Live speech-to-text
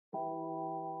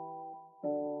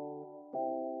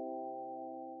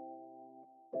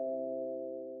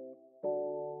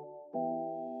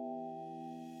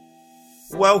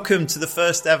welcome to the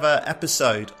first ever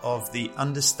episode of the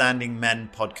Understanding Men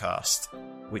podcast,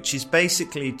 which is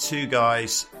basically two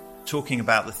guys talking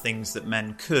about the things that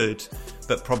men could,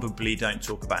 but probably don't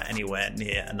talk about anywhere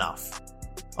near enough.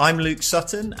 I'm Luke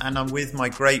Sutton, and I'm with my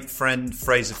great friend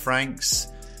Fraser Franks,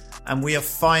 and we are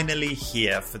finally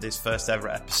here for this first ever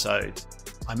episode.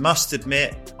 I must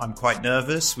admit, I'm quite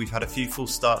nervous. We've had a few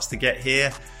false starts to get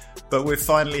here, but we're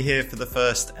finally here for the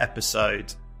first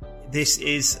episode. This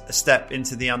is a step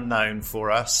into the unknown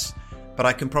for us, but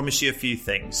I can promise you a few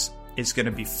things. It's going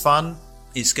to be fun,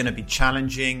 it's going to be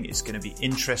challenging, it's going to be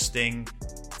interesting.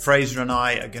 Fraser and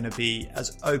I are going to be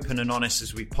as open and honest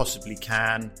as we possibly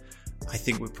can. I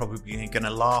think we're probably going to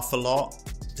laugh a lot.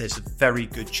 There's a very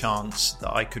good chance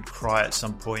that I could cry at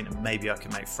some point, and maybe I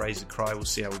can make Fraser cry. We'll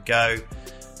see how we go.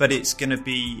 But it's going to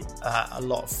be a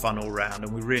lot of fun all round,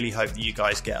 and we really hope that you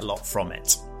guys get a lot from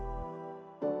it.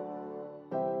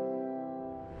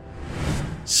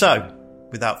 So,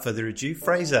 without further ado,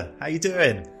 Fraser, how you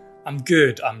doing? I'm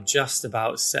good. I'm just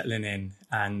about settling in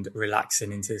and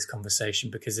relaxing into this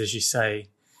conversation because, as you say,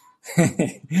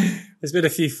 there's been a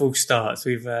few false starts.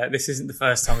 This isn't the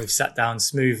first time we've sat down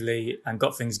smoothly and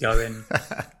got things going.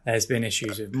 There's been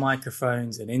issues with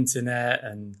microphones and internet,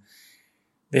 and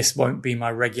this won't be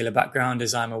my regular background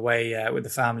as I'm away with the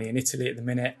family in Italy at the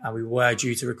minute. And we were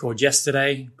due to record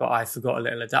yesterday, but I forgot a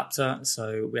little adapter,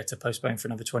 so we had to postpone for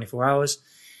another 24 hours.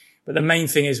 But the main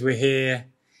thing is we're here,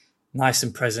 nice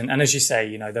and present. And as you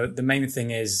say, the main thing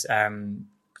is,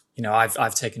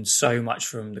 I've taken so much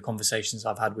from the conversations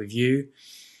I've had with you,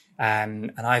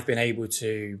 and I've been able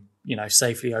to,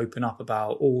 safely open up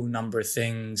about all number of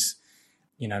things,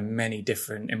 many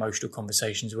different emotional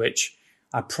conversations, which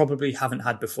I probably haven't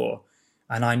had before.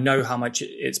 And I know how much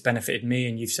it's benefited me,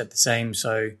 and you've said the same.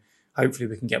 So hopefully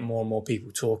we can get more and more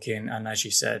people talking. And as you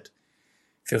said,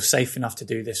 feel safe enough to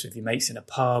do this with your mates in a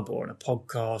pub or on a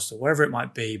podcast or wherever it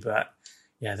might be. But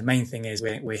yeah, the main thing is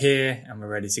we're here and we're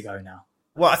ready to go now.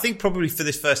 Well, I think probably for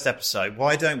this first episode,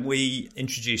 why don't we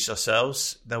introduce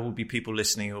ourselves? There will be people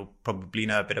listening who'll probably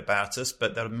know a bit about us,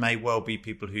 but there may well be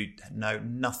people who know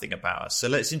nothing about us. So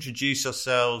let's introduce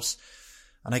ourselves,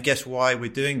 and I guess why we're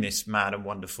doing this mad and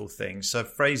wonderful thing. So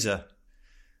Fraser,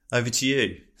 over to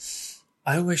you.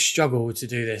 I always struggle to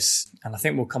do this, and I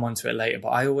think we'll come on to it later, but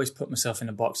I always put myself in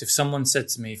a box. If someone said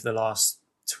to me for the last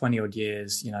 20 odd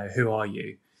years, who are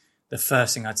you? The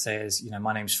first thing I'd say is,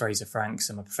 my name's Fraser Franks.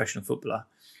 I'm a professional footballer,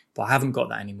 but I haven't got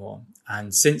that anymore.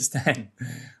 And since then,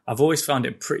 I've always found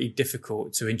it pretty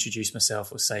difficult to introduce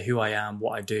myself or say who I am,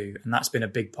 what I do. And that's been a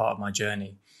big part of my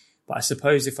journey. But I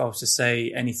suppose if I was to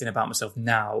say anything about myself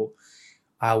now,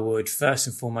 I would first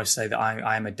and foremost say that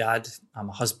I am a dad, I'm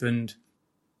a husband,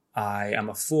 I am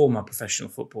a former professional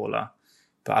footballer,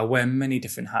 but I wear many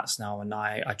different hats now, and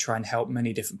I try and help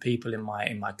many different people in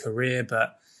my career.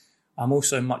 But I'm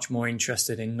also much more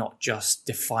interested in not just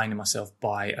defining myself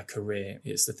by a career.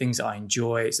 It's the things that I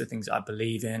enjoy, it's the things that I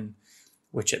believe in,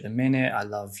 which at the minute I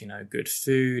love, good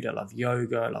food, I love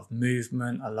yoga, I love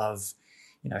movement, I love,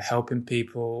 helping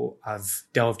people. I've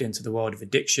delved into the world of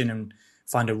addiction and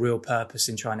find a real purpose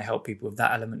in trying to help people with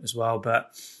that element as well.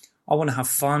 But I want to have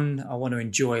fun. I want to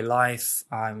enjoy life.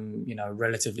 I'm, a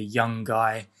relatively young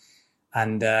guy.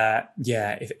 And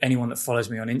if anyone that follows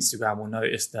me on Instagram will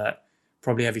notice that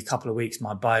probably every couple of weeks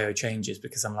my bio changes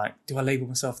because I'm like, do I label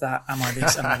myself that? Am I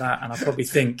this? Am I that? And I probably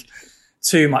think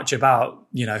too much about,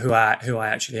 who I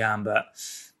actually am. But,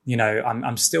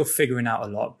 I'm still figuring out a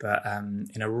lot, but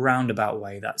in a roundabout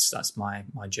way, that's my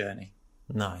journey.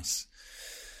 Nice.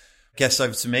 Guess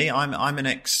over to me. I'm an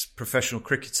ex-professional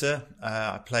cricketer.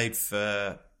 I played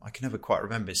for, I can never quite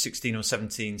remember, 16 or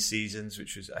 17 seasons,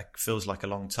 which feels like a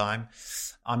long time.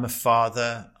 I'm a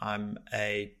father. I'm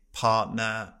a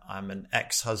partner. I'm an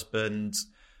ex-husband.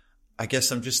 I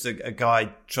guess I'm just a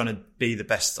guy trying to be the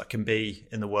best I can be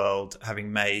in the world,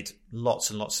 having made lots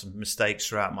and lots of mistakes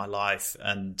throughout my life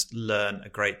and learn a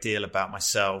great deal about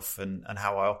myself and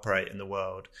how I operate in the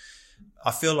world.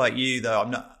 I feel like you,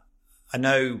 though, I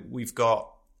know we've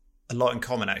got a lot in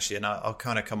common, actually, and I'll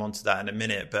kind of come on to that in a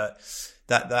minute, but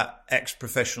that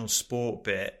ex-professional sport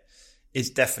bit is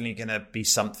definitely going to be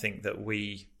something that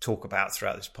we talk about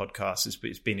throughout this podcast.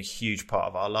 It's been a huge part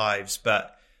of our lives,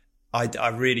 but I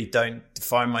really don't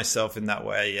define myself in that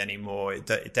way anymore. It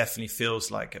definitely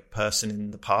feels like a person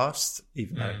in the past,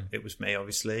 even though it was me,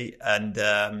 obviously. And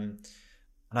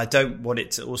I don't want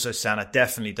it to also sound, I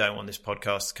definitely don't want this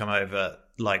podcast to come over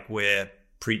like we're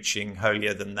preaching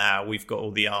holier than thou. We've got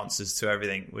all the answers to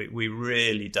everything. We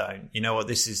really don't. You know what?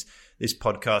 This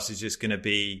podcast is just going to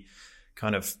be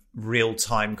kind of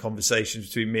real-time conversations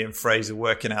between me and Fraser,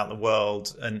 working out the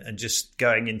world and just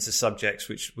going into subjects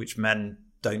which men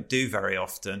don't do very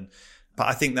often. But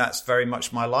I think that's very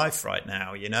much my life right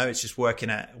now. You know, it's just working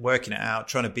it out,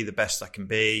 trying to be the best I can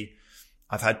be.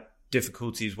 I've had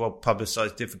difficulties,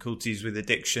 well-publicized difficulties with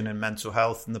addiction and mental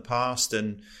health in the past,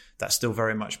 and that's still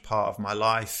very much part of my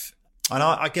life. And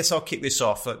I guess I'll kick this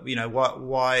off. You know,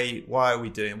 why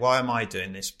am I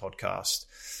doing this podcast?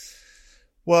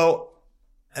 Well,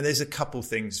 and there's a couple of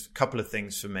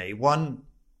things for me. One,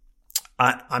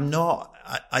 I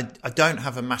don't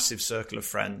have a massive circle of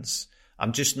friends.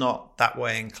 I'm just not that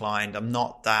way inclined. I'm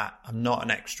not an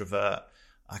extrovert.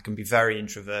 I can be very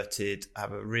introverted. I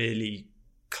have a really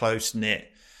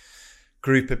close-knit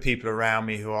group of people around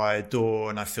me who I adore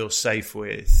and I feel safe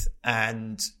with.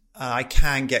 And I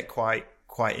can get quite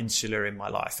insular in my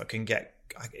life.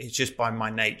 It's just by my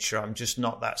nature. I'm just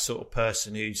not that sort of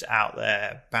person who's out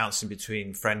there bouncing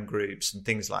between friend groups and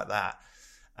things like that.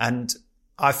 And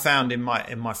I found in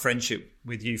my friendship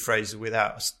with you, Fraser,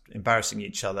 without us embarrassing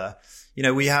each other, you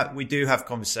know, we do have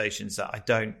conversations that I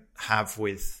don't have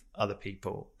with other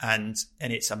people, and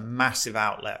it's a massive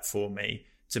outlet for me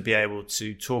to be able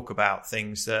to talk about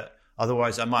things that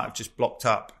otherwise I might have just blocked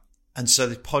up. And so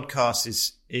the podcast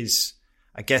is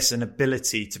I guess an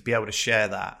ability to be able to share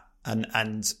that,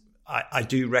 and I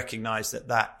do recognize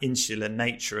that insular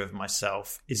nature of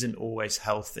myself isn't always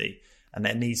healthy, and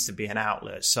there needs to be an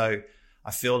outlet. So I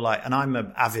feel like, and I'm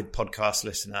an avid podcast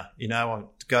listener, you know, I'm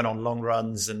going on long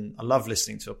runs and I love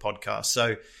listening to a podcast.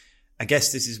 So I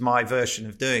guess this is my version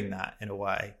of doing that in a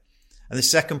way. And the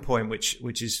second point,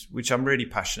 which I'm really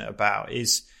passionate about,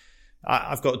 is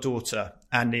I've got a daughter,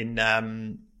 and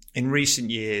in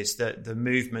recent years, the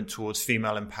movement towards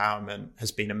female empowerment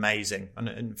has been amazing.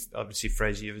 And obviously,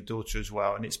 Fraser, you have a daughter as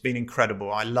well, and it's been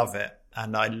incredible. I love it.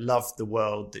 And I love the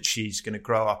world that she's going to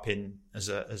grow up in as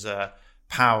a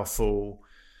powerful,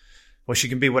 well, she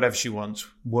can be whatever she wants,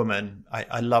 woman.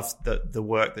 I love the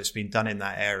work that's been done in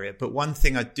that area. But one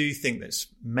thing I do think that's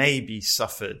maybe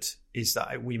suffered is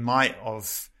that we might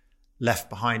have left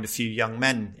behind a few young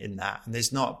men in that. And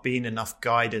there's not been enough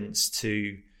guidance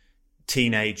to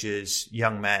teenagers,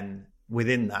 young men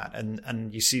within that.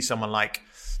 And you see someone like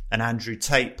an Andrew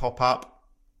Tate pop up,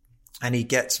 and he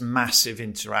gets massive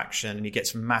interaction and he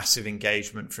gets massive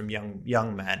engagement from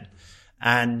young men.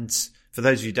 And for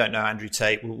those of you who don't know Andrew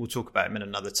Tate, we'll talk about him in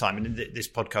another time. And this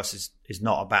podcast is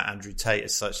not about Andrew Tate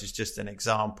as such; it's just an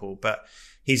example. But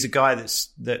he's a guy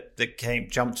that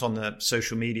jumped on the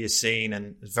social media scene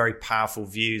and has very powerful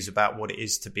views about what it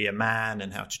is to be a man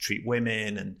and how to treat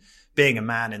women and being a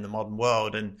man in the modern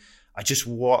world. And I just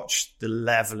watched the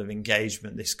level of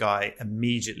engagement this guy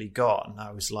immediately got, and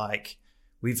I was like,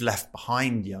 we've left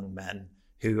behind young men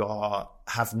who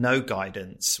have no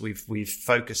guidance. We've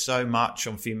focused so much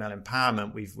on female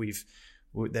empowerment.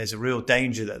 There's a real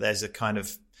danger that there's a kind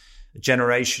of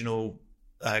generational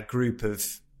group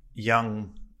of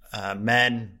young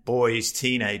men, boys,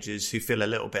 teenagers who feel a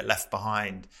little bit left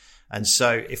behind. And so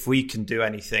if we can do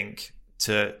anything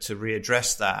to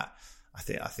readdress that, I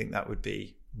think that would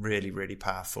be really, really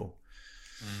powerful.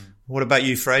 What about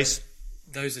you, Fraser?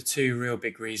 Those are two real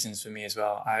big reasons for me as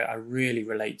well. I really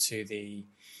relate to the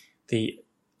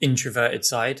introverted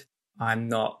side. I'm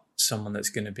not someone that's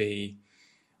going to be,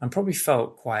 I probably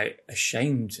felt quite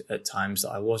ashamed at times that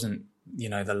I wasn't, you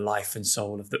know, the life and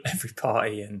soul of every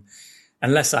party, and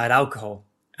unless I had alcohol.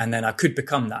 And then I could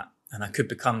become that, and I could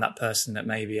become that person that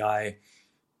maybe I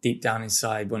deep down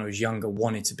inside when I was younger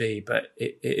wanted to be, but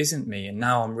it isn't me. And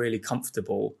now I'm really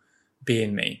comfortable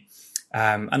being me.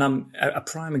 And I'm a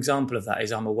prime example of that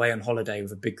is I'm away on holiday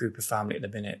with a big group of family at the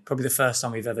minute, probably the first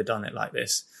time we've ever done it like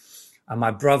this. And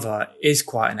my brother is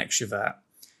quite an extrovert.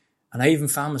 And I even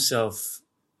found myself,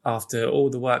 after all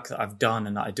the work that I've done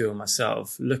and that I do on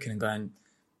myself, looking and going,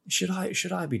 should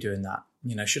I be doing that?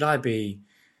 You know, should I be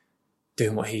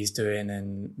doing what he's doing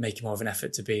and making more of an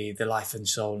effort to be the life and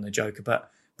soul and the joker? But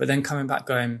then coming back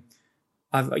going,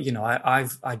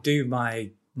 I do my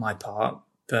part,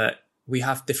 but we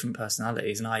have different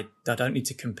personalities, and I don't need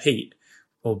to compete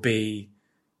or be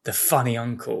the funny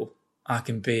uncle. I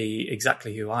can be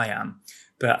exactly who I am.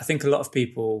 But I think a lot of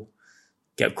people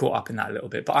get caught up in that a little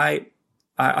bit. But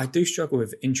I do struggle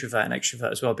with introvert and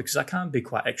extrovert as well, because I can be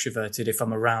quite extroverted if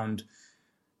I'm around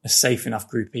a safe enough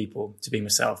group of people to be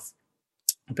myself.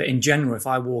 But in general, if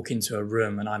I walk into a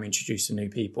room and I'm introduced to new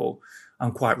people,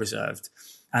 I'm quite reserved.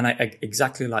 And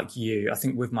exactly like you, I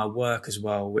think with my work as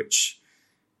well, which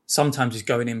sometimes is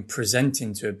going in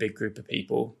presenting to a big group of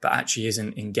people, but actually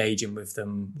isn't engaging with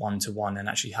them one-to-one and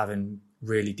actually having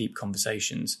really deep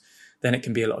conversations. Then it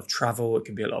can be a lot of travel. It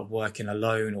can be a lot of working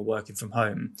alone or working from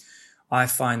home. I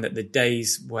find that the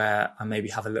days where I maybe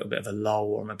have a little bit of a lull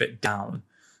or I'm a bit down,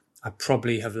 I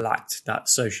probably have lacked that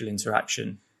social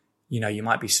interaction. You know, you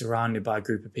might be surrounded by a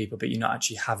group of people, but you're not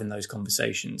actually having those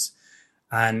conversations.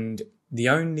 And the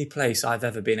only place I've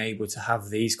ever been able to have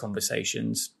these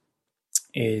conversations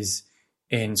is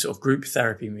in sort of group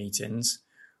therapy meetings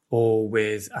or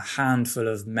with a handful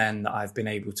of men that I've been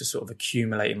able to sort of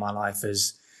accumulate in my life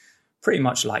as pretty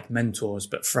much like mentors,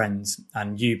 but friends.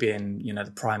 And you being, you know,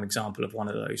 the prime example of one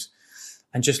of those.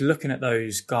 And just looking at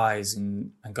those guys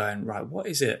and going, right, what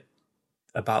is it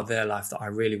about their life that I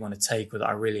really want to take or that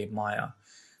I really admire?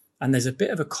 And there's a bit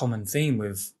of a common theme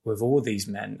with all these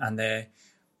men, and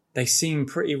they seem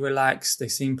pretty relaxed. They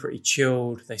seem pretty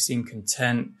chilled. They seem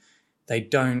content. They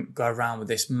don't go around with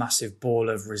this massive ball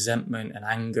of resentment and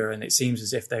anger. And it seems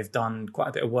as if they've done quite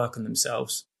a bit of work on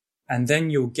themselves. And then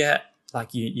you'll get,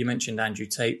 like you mentioned Andrew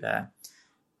Tate there,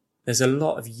 there's a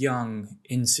lot of young,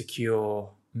 insecure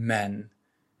men.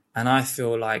 And I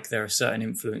feel like there are certain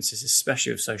influences,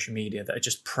 especially with social media, that are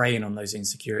just preying on those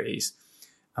insecurities.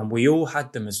 And we all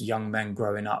had them as young men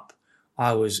growing up.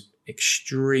 I was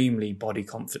extremely body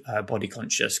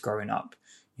conscious growing up,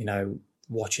 you know,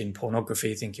 watching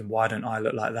pornography, thinking, why don't I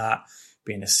look like that?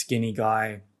 Being a skinny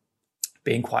guy,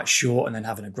 being quite short and then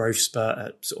having a growth spurt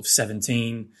at sort of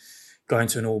 17, going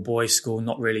to an all boys school,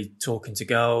 not really talking to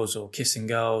girls or kissing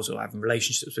girls or having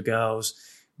relationships with girls,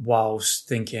 whilst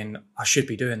thinking I should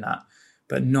be doing that,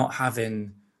 but not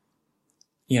having,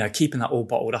 you know, keeping that all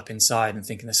bottled up inside and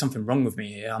thinking there's something wrong with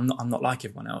me here. I'm not like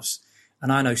everyone else.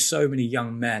 And I know so many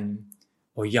young men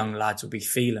or young lads will be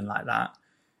feeling like that.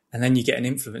 And then you get an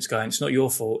influence going, it's not your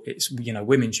fault. It's, you know,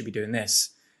 women should be doing this,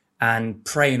 and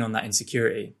preying on that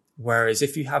insecurity. Whereas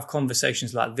if you have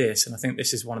conversations like this, and I think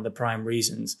this is one of the prime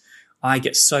reasons I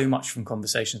get so much from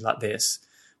conversations like this,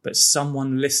 but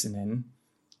someone listening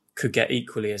could get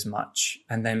equally as much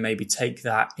and then maybe take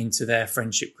that into their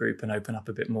friendship group and open up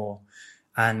a bit more.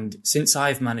 And since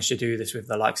I've managed to do this with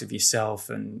the likes of yourself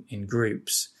and in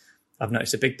groups, I've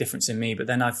noticed a big difference in me. But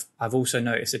then I've also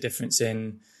noticed a difference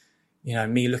in, you know,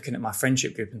 me looking at my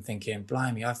friendship group and thinking,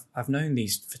 blimey, I've known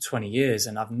these for 20 years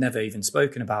and I've never even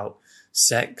spoken about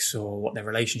sex or what their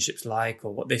relationship's like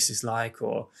or what this is like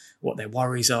or what their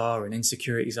worries are and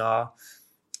insecurities are.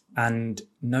 And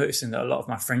noticing that a lot of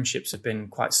my friendships have been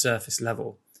quite surface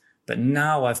level. But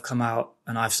now I've come out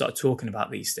and I've started talking about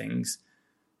these things.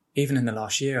 Even in the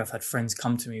last year, I've had friends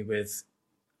come to me with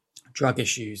drug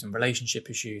issues and relationship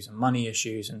issues and money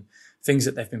issues and things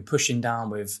that they've been pushing down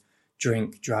with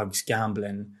drink, drugs,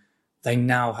 gambling. They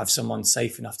now have someone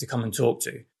safe enough to come and talk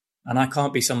to. And I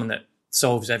can't be someone that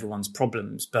solves everyone's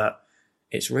problems, but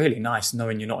it's really nice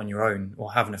knowing you're not on your own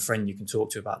or having a friend you can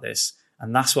talk to about this.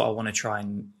 And that's what I want to try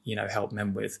and, you know, help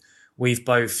men with. We've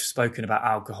both spoken about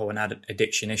alcohol and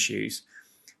addiction issues.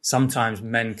 Sometimes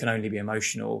men can only be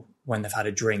emotional when they've had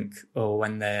a drink or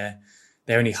when they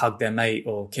only hug their mate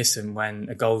or kiss them when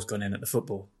a goal's gone in at the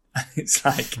football. It's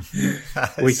like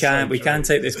we can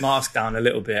take this mask down a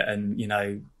little bit and, you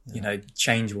know,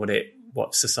 change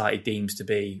what society deems to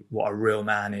be what a real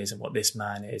man is and what this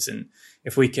man is. And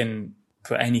if we can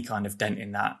put any kind of dent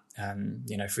in that,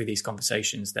 you know, through these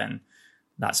conversations, then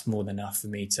that's more than enough for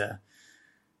me to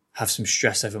have some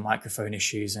stress over microphone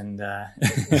issues and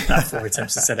 4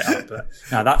 attempts to set it up. But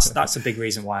no, that's a big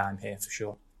reason why I'm here for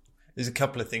sure. There's a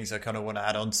couple of things I kind of want to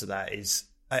add on to that is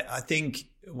I think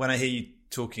when I hear you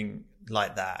talking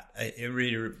like that, it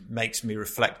really makes me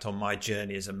reflect on my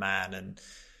journey as a man and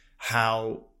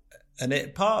how,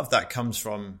 part of that comes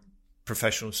from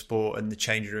professional sport and the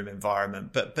changing room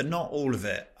environment, but not all of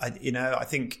it. I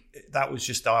think that was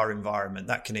just our environment.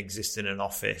 That can exist in an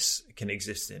office, it can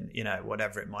exist in, you know,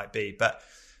 whatever it might be. But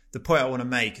the point I want to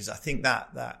make is I think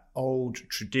that old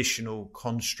traditional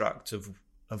construct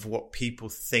of what people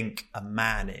think a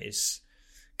man is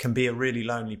can be a really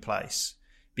lonely place,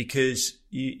 because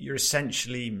you're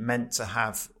essentially meant to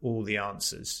have all the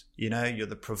answers. You know, you're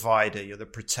the provider, you're the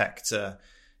protector,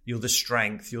 you're the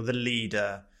strength, you're the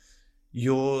leader,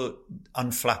 you're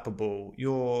unflappable,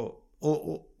 you're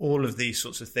all of these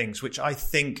sorts of things, which I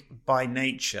think by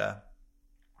nature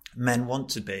men want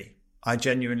to be. I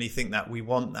genuinely think that we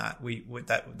want that.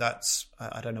 That's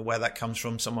I don't know where that comes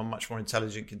from. Someone much more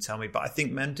intelligent can tell me, but I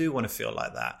think men do want to feel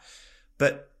like that.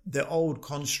 But the old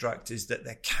construct is that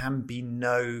there can be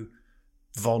no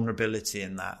vulnerability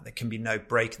in that. There can be no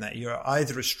break in that. You're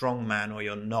either a strong man or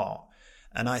you're not.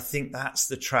 And I think that's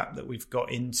the trap that we've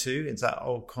got into. It's that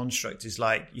old construct is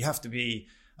like, you have to be,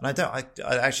 and I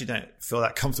actually don't feel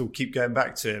that comfortable keep going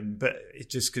back to him, but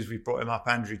it's just because we brought him up,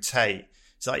 Andrew Tate.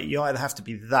 It's like, you either have to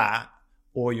be that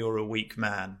or you're a weak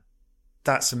man.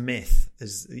 That's a myth.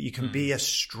 You can be a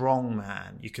strong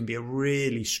man. You can be a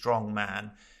really strong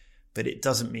man, but it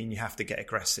doesn't mean you have to get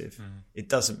aggressive. It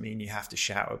doesn't mean you have to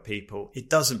shout at people. It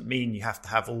doesn't mean you have to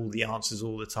have all the answers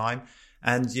all the time.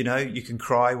 And, you know, you can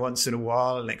cry once in a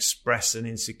while and express an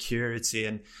insecurity,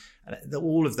 and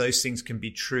all of those things can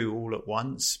be true all at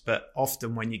once. But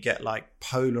often when you get like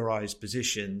polarized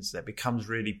positions, that becomes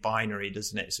really binary,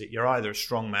 doesn't it? So you're either a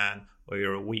strong man or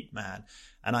you're a weak man.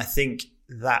 And I think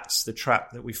that's the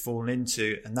trap that we've fallen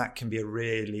into. And that can be a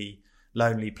really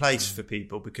lonely place for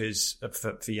people, because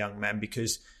for young men,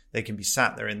 because they can be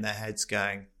sat there in their heads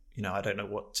going, you know, I don't know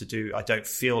what to do. I don't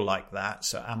feel like that.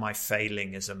 So am I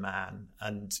failing as a man?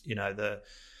 And, you know,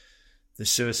 the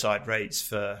suicide rates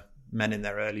for men in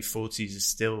their early 40s is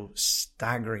still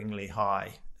staggeringly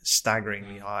high.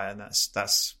 And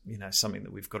that's, you know, something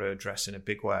that we've got to address in a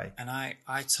big way. And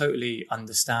I totally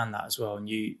understand that as well. And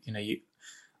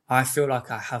I feel like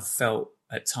I have felt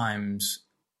at times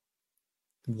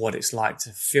what it's like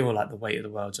to feel like the weight of the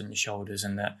world's on your shoulders,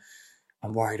 and that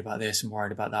I'm worried about this and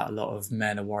worried about that. A lot of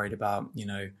men are worried about, you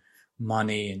know,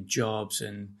 money and jobs,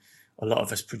 and a lot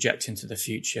of us project into the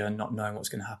future and not knowing what's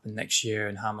going to happen next year,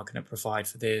 and how am I going to provide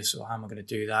for this, or how am I going to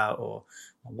do that, or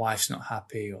my wife's not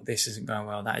happy, or this isn't going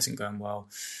well, that isn't going well.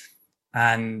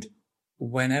 And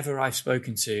whenever I've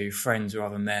spoken to friends or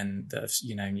other men that have,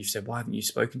 you know, and you've said, why haven't you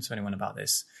spoken to anyone about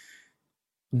this?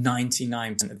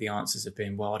 99% of the answers have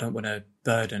been, well, I don't want to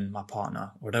burden my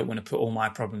partner, or I don't want to put all my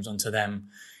problems onto them.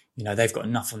 You know, they've got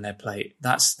enough on their plate.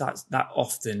 That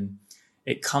often,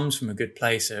 it comes from a good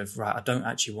place of, right, I don't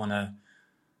actually want to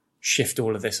shift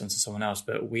all of this onto someone else,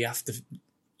 but we have to,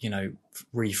 you know,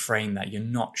 reframe that. You're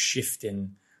not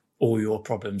shifting all your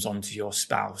problems onto your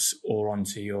spouse or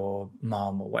onto your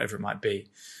mum or whatever it might be.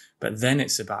 But then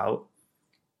it's about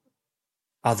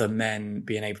other men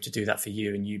being able to do that for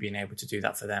you, and you being able to do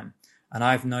that for them. And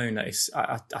I've known that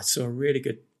I saw a really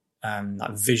good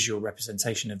like visual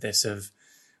representation of this, of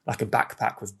like a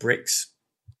backpack with bricks,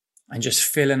 and just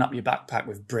filling up your backpack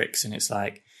with bricks. And it's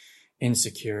like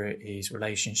insecurities,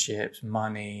 relationships,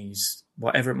 monies,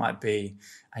 whatever it might be.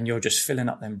 And you're just filling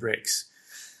up them bricks.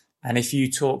 And if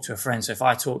you talk to a friend, so if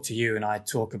I talk to you and I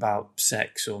talk about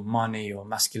sex or money or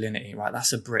masculinity, right,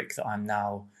 that's a brick that I'm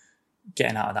now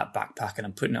getting out of that backpack, and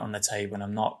I'm putting it on the table, and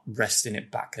I'm not resting it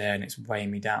back there and it's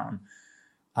weighing me down.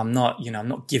 I'm not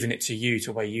giving it to you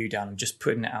to weigh you down. I'm just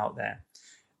putting it out there.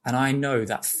 And I know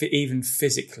that even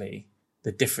physically,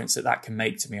 the difference that can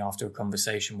make to me after a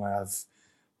conversation where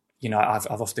I've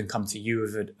often come to you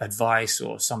with advice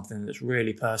or something that's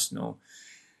really personal,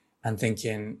 and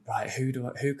thinking, right, who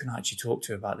can I actually talk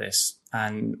to about this?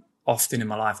 And often in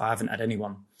my life, I haven't had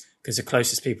anyone, because the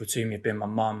closest people to me have been my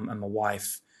mum and my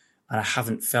wife. And I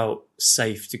haven't felt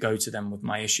safe to go to them with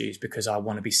my issues, because I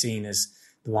want to be seen as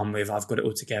the one with, I've got it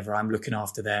all together, I'm looking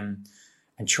after them,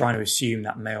 and trying to assume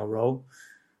that male role.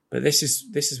 But this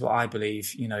is what I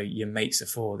believe, you know, your mates are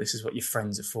for. This is what your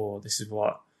friends are for. This is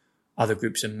what other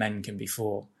groups of men can be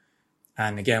for.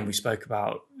 And again, we spoke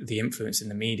about the influence in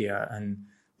the media, and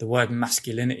the word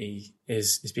masculinity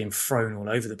is being thrown all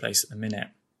over the place at the minute.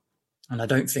 And I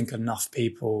don't think enough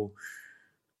people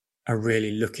are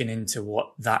really looking into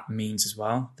what that means as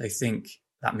well. They think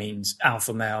that means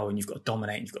alpha male, and you've got to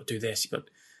dominate, and you've got to do this,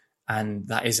 and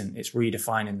that isn't. It's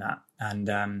redefining that.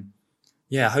 And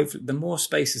hopefully the more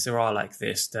spaces there are like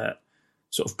this that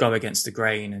sort of go against the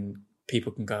grain, and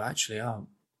people can go, actually,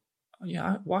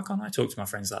 why can't I talk to my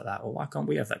friends like that? Or why can't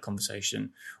we have that conversation?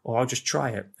 Or I'll just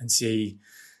try it and see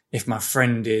if my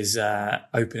friend is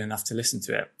open enough to listen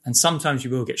to it. And sometimes you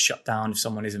will get shut down if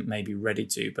someone isn't maybe ready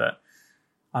to, but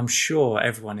I'm sure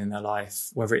everyone in their life,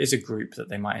 whether it is a group that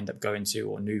they might end up going to,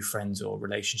 or new friends or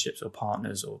relationships or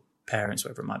partners or parents,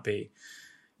 whatever it might be,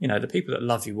 you know, the people that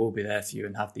love you will be there for you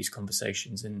and have these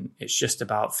conversations. And it's just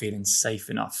about feeling safe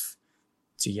enough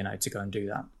to, you know, to go and do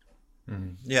that.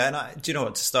 Yeah. And do you know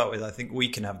what, to start with, I think we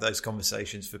can have those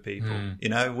conversations for people. You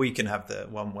know, we can have the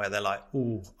one where they're like,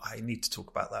 oh, I need to talk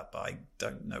about that, but I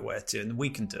don't know where to. And we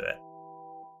can do it.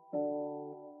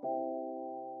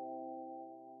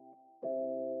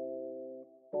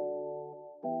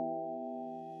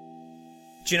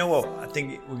 Do you know what I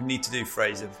think we need to do,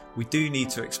 Fraser? We do need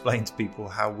to explain to people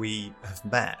how we have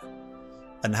met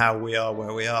and how we are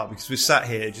where we are, because we're sat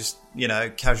here just, you know,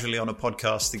 casually on a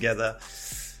podcast together.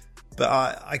 But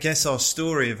I guess our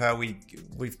story of how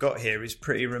we've got here is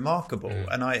pretty remarkable.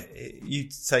 And you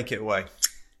take it away.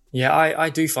 Yeah, I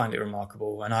do find it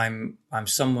remarkable, and I'm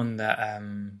someone that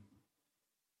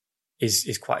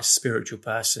is quite a spiritual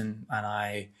person, and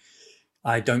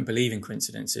I don't believe in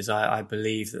coincidences. I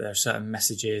believe that there are certain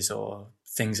messages or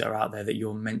things that are out there that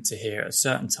you're meant to hear at a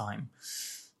certain time.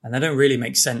 And they don't really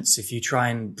make sense. If you try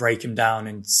and break them down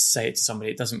and say it to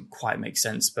somebody, it doesn't quite make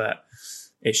sense, but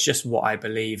it's just what I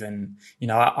believe. And, you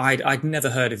know, I'd never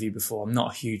heard of you before. I'm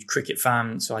not a huge cricket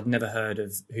fan, so I'd never heard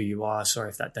of who you are. Sorry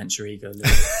if that dents your ego, Lou.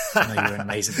 I know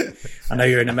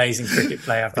you're an amazing cricket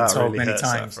player. I've been told really many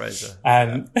times.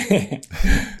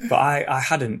 But I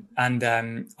hadn't. And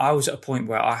I was at a point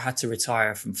where I had to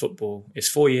retire from football. It's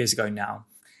 4 years ago now,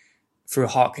 through a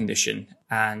heart condition.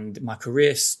 And my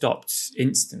career stopped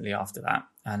instantly after that.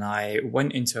 And I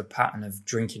went into a pattern of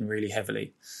drinking really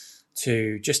heavily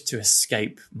to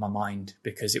escape my mind,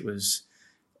 because it was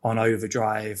on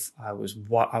overdrive. I was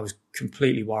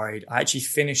completely worried. I actually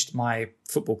finished my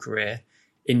football career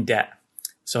in debt.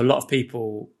 So a lot of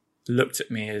people looked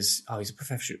at me as, oh, he's a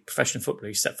professional footballer,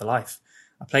 he's set for life.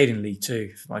 I played in League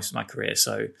Two for most of my career.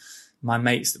 So my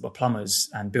mates that were plumbers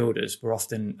and builders were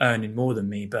often earning more than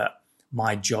me, but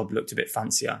my job looked a bit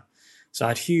fancier. So I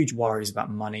had huge worries about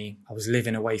money. I was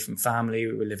living away from family.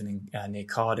 We were living in near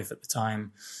Cardiff at the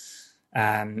time.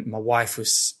 My wife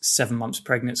was 7 months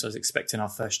pregnant, so I was expecting our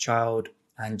first child,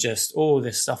 and just all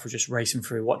this stuff was just racing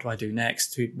through. What do I do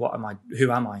next? Who am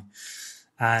I?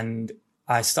 And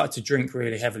I started to drink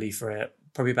really heavily for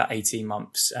probably about 18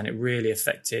 months, and it really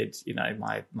affected, you know,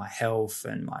 my health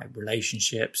and my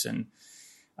relationships, and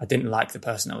I didn't like the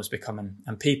person I was becoming.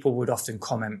 And people would often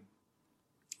comment,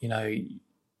 you know,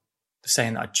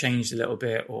 saying that I'd changed a little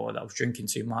bit or that I was drinking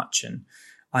too much, and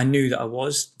I knew that I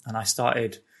was, and I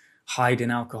started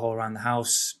hiding alcohol around the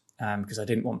house because I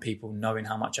didn't want people knowing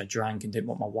how much I drank, and didn't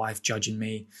want my wife judging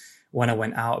me. When I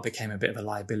went out, it became a bit of a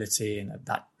liability, and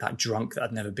that drunk that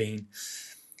I'd never been.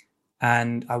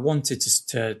 And I wanted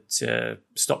to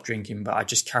stop drinking, but I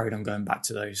just carried on going back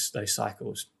to those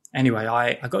cycles. Anyway,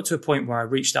 I got to a point where I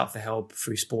reached out for help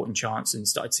through Sporting Chance and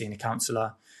started seeing a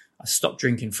counsellor. I stopped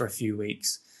drinking for a few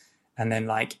weeks. And then,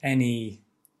 like any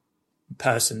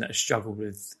person that has struggled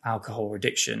with alcohol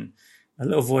addiction, a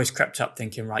little voice crept up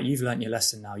thinking, right, you've learnt your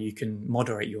lesson now. You can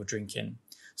moderate your drinking.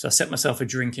 So I set myself a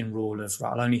drinking rule of,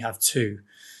 right, I'll only have 2.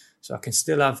 So I can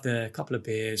still have the couple of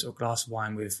beers or glass of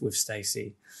wine with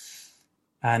Stacey.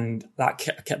 And I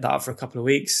kept that up for a couple of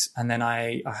weeks. And then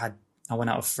I went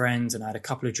out with friends and I had a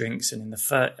couple of drinks. And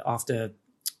after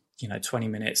 20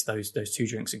 minutes, those 2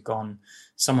 drinks had gone.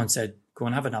 Someone said, go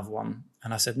and have another one.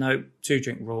 And I said, no,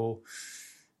 2-drink rule.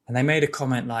 And they made a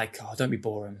comment like, oh, don't be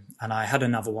boring. And I had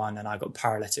another one and I got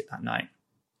paralytic that night.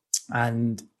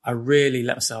 And I really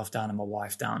let myself down and my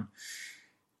wife down.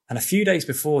 And a few days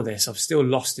before this, I was still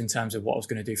lost in terms of what I was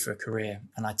going to do for a career.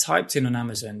 And I typed in on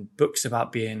Amazon books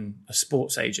about being a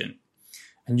sports agent.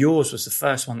 And yours was the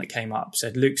first one that came up,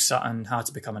 said Luke Sutton, How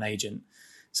to Become an Agent.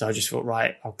 So I just thought,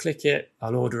 right, I'll click it,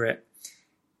 I'll order it.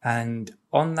 And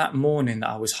on that morning that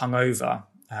I was hungover,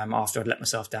 after I'd let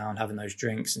myself down having those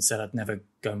drinks and said I'd never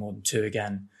go more than 2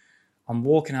 again, I'm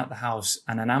walking out the house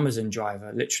and an Amazon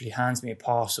driver literally hands me a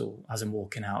parcel as I'm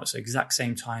walking out. So exact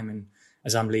same timing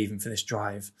as I'm leaving for this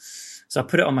drive. So I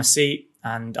put it on my seat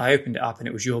and I opened it up and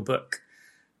it was your book.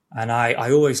 And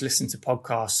I always listen to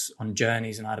podcasts on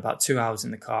journeys, and I had about 2 hours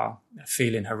in the car,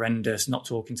 feeling horrendous, not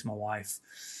talking to my wife.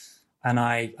 And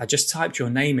I just typed your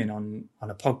name in on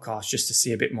a podcast just to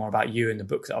see a bit more about you and the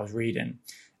book that I was reading.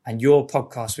 And your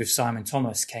podcast with Simon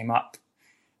Thomas came up.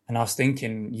 And I was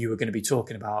thinking you were going to be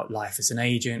talking about life as an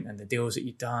agent and the deals that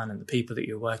you'd done and the people that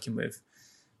you're working with.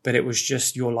 But it was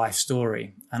just your life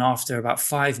story. And after about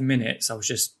 5 minutes, I was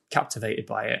just captivated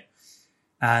by it.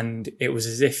 And it was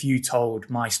as if you told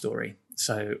my story.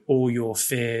 So all your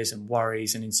fears and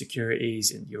worries and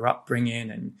insecurities and your upbringing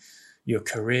and your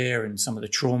career and some of the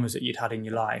traumas that you'd had in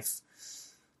your life,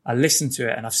 I listened to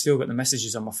it, and I've still got the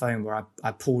messages on my phone where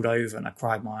I pulled over and I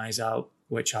cried my eyes out,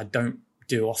 which I don't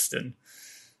do often.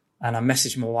 And I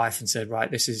messaged my wife and said,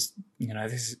 right, this is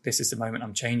the moment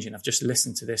I'm changing. I've just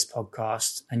listened to this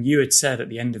podcast. And you had said at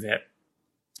the end of it,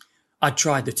 I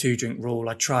tried the 2-drink rule.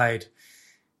 I tried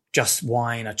just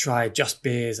wine. I tried just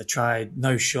beers. I tried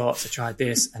no shots. I tried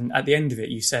this. And at the end of it,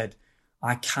 you said,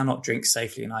 I cannot drink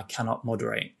safely and I cannot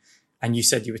moderate. And you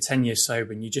said you were 10 years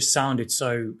sober, and you just sounded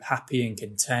so happy and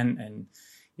content, and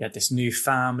you had this new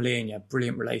family and you had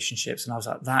brilliant relationships. And I was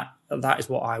like, that is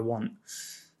what I want.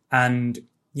 And,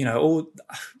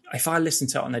 if I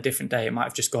listened to it on a different day, it might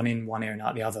have just gone in one ear and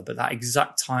out the other. But that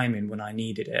exact timing when I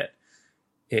needed it,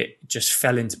 it just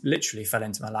literally fell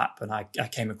into my lap, and I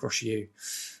came across you.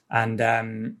 And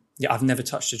I've never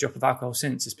touched a drop of alcohol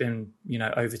since. It's been,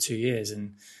 over 2 years.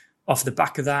 And off the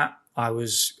back of that, I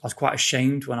was quite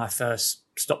ashamed when I first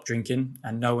stopped drinking,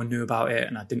 and no one knew about it,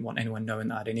 and I didn't want anyone knowing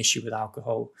that I had an issue with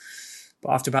alcohol.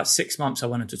 But after about 6 months, I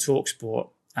went into TalkSport,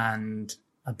 and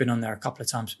I'd been on there a couple of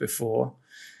times before,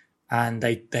 and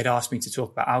they'd asked me to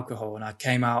talk about alcohol, and I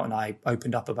came out and I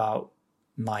opened up about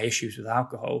my issues with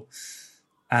alcohol.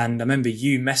 And I remember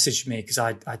you messaged me, because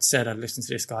I'd said I'd listened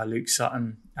to this guy, Luke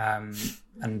Sutton.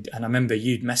 And I remember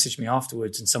you'd messaged me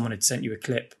afterwards, and someone had sent you a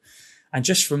clip. And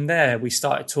just from there, we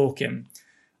started talking.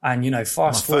 And,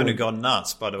 fast forward. My phone had gone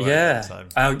nuts, by the way. Yeah. At that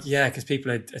time. Yeah, because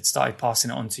people had started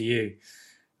passing it on to you.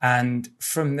 And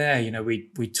from there,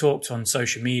 we talked on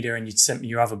social media, and you'd sent me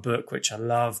your other book, which I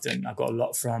loved and I got a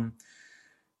lot from.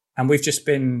 And we've just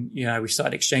been, we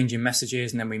started exchanging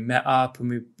messages, and then we met up,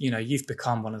 and you've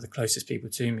become one of the closest people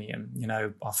to me. And,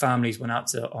 our families went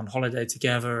out on holiday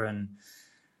together, and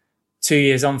 2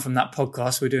 years on from that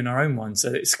podcast, we're doing our own one.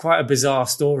 So it's quite a bizarre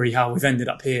story how we've ended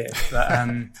up here. But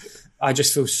I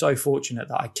just feel so fortunate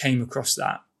that I came across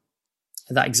that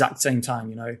at that exact same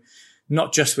time,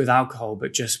 not just with alcohol,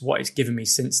 but just what it's given me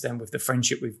since then with the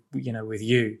friendship with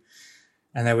you.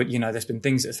 And there's been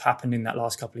things that have happened in that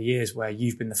last couple of years where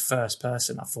you've been the first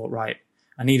person I thought, right,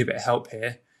 I need a bit of help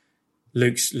here.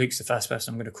 Luke's the first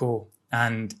person I'm going to call.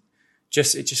 And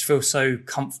it just feels so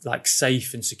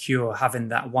safe and secure having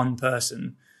that one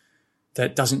person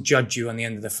that doesn't judge you on the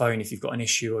end of the phone if you've got an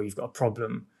issue or you've got a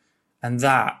problem. And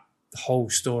that whole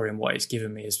story and what it's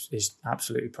given me is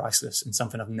absolutely priceless, and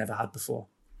something I've never had before.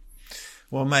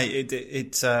 Well,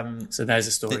 mate, so there's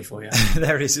a story for you.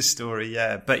 There is a story,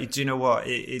 yeah. But do you know what?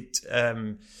 It's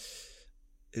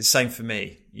same for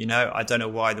me. I don't know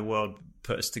why the world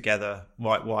put us together,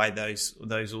 why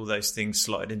all those things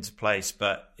slotted into place,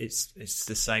 but it's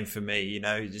the same for me.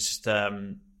 Just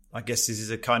I guess this is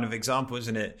a kind of example,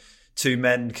 isn't it? Two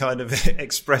men kind of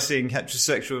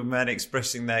heterosexual men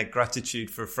expressing their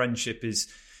gratitude for a friendship is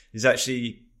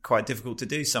actually quite difficult to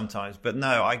do sometimes. But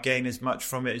no, I gain as much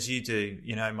from it as you do.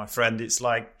 My friend, it's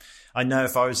like, I know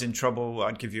if I was in trouble,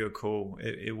 I'd give you a call.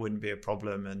 It wouldn't be a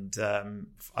problem. And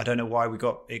I don't know why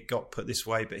it got put this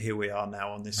way, but here we are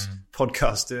now on this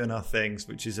podcast doing our things,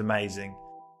 which is amazing.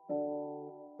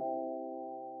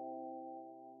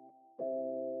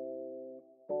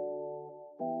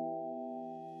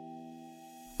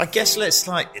 I guess let's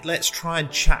try and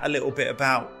chat a little bit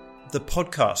about the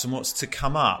podcast and what's to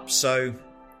come up. So,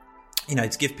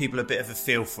 to give people a bit of a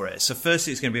feel for it. So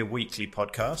firstly, it's going to be a weekly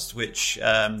podcast, which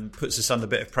puts us under a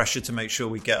bit of pressure to make sure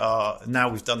we get now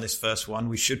we've done this first one,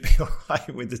 we should be all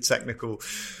right with the technical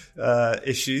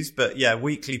issues. But yeah,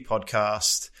 weekly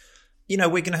podcast. We're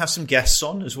going to have some guests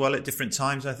on as well at different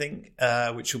times, I think,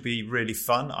 which will be really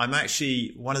fun. I'm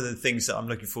actually, one of the things that I'm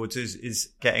looking forward to is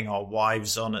getting our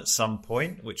wives on at some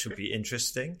point, which will be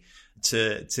interesting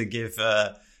to give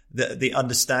the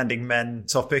understanding men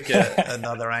topic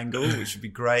another angle, which would be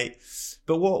great.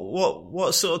 But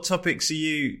what sort of topics are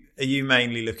you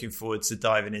mainly looking forward to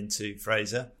diving into,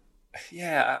 Fraser?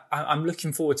 Yeah, I'm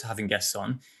looking forward to having guests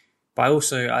on. But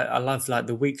I love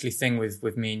the weekly thing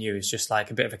with me and you is just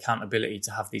a bit of accountability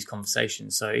to have these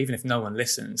conversations. So even if no one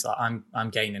listens, I'm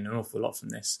gaining an awful lot from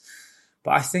this.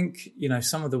 But I think,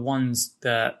 some of the ones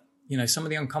that, some of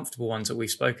the uncomfortable ones that we've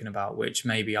spoken about, which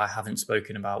maybe I haven't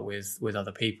spoken about with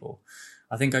other people.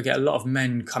 I think I get a lot of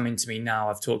men coming to me now.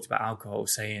 I've talked about alcohol,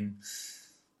 saying,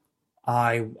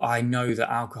 I know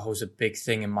that alcohol is a big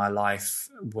thing in my life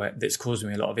that's causing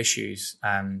me a lot of issues,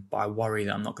 but I worry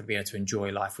that I'm not going to be able to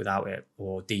enjoy life without it,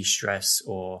 or de-stress,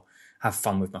 or have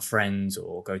fun with my friends,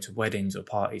 or go to weddings or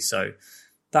parties. So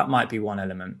that might be one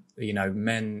element.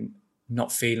 Men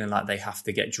not feeling like they have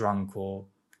to get drunk or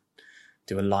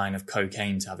do a line of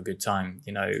cocaine to have a good time,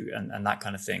 and that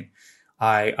kind of thing.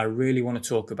 I really want to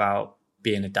talk about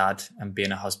being a dad and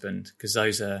being a husband, because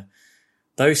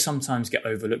those sometimes get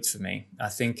overlooked for me. I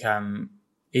think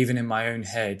even in my own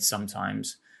head,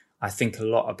 sometimes I think a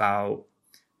lot about,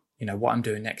 what I'm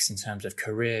doing next in terms of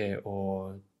career,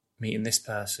 or meeting this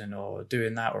person, or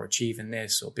doing that, or achieving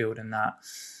this, or building that.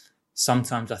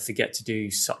 Sometimes I forget to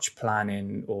do such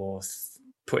planning or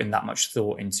putting that much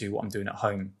thought into what I'm doing at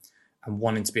home, and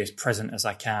wanting to be as present as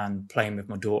I can, playing with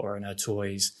my daughter and her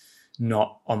toys,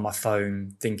 not on my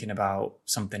phone thinking about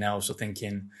something else, or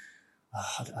thinking,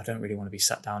 I don't really want to be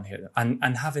sat down here.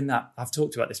 And having that, I've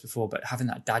talked about this before, but having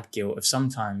that dad guilt of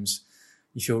sometimes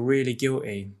you feel really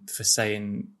guilty for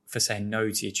saying no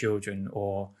to your children,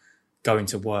 or going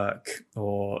to work,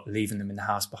 or leaving them in the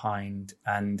house behind.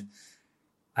 And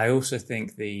I also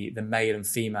think the male and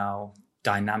female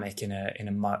dynamic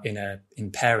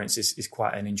in parents is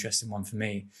quite an interesting one for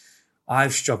me.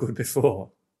 I've struggled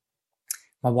before.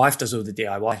 My wife does all the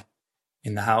DIY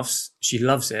in the house. She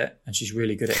loves it and she's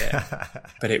really good at it.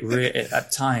 But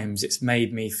at times it's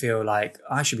made me feel like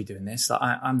I should be doing this. Like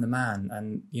I'm the man,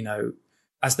 and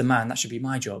as the man, that should be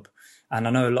my job. And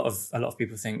I know a lot of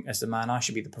people think as the man, I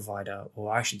should be the provider,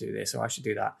 or I should do this, or I should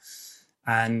do that.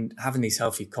 And having these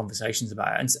healthy conversations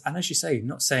about it. And as you say,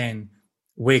 not saying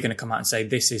we're going to come out and say,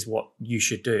 this is what you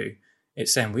should do.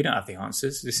 It's saying we don't have the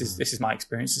answers. This is my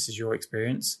experience. This is your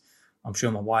experience. I'm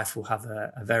sure my wife will have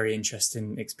a very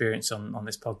interesting experience on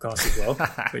this podcast as well,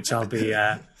 which I'll be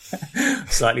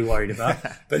slightly worried about.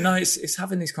 But no, it's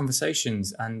having these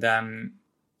conversations. And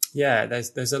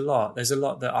there's a lot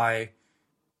that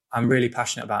I'm really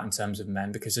passionate about in terms of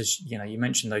men, because as you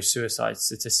mentioned those suicide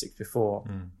statistics before.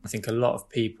 I think a lot of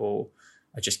people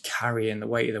are just carrying the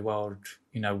weight of the world,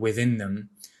 within them,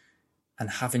 and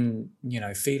having,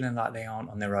 feeling like they aren't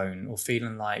on their own, or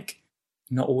feeling like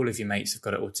not all of your mates have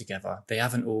got it all together. They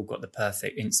haven't all got the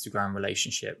perfect Instagram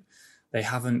relationship. They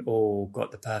haven't all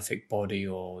got the perfect body,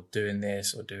 or doing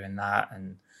this or doing that.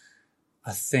 And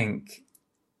I think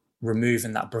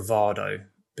removing that bravado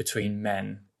between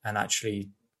men and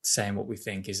actually saying what we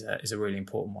think is a really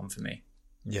important one for me.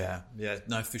 Yeah,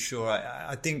 no, for sure.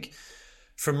 I think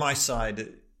from my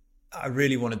side, I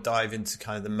really want to dive into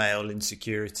kind of the male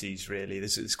insecurities, really.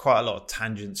 There's quite a lot of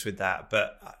tangents with that,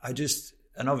 but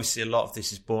and obviously a lot of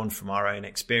this is born from our own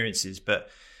experiences, but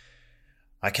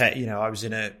I was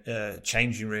in a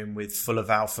changing room full of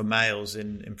alpha males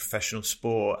in professional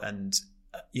sport, and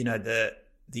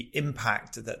the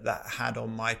impact that had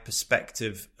on my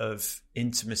perspective of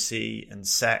intimacy and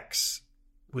sex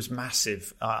was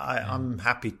massive. I'm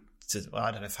happy to,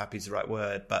 I don't know if happy is the right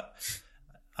word, but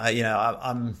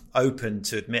I'm open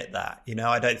to admit that.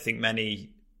 I don't think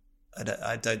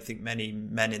many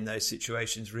men in those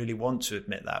situations really want to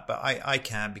admit that, but I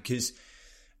can, because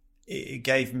it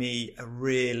gave me a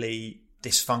really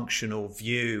dysfunctional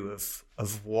view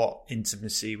of what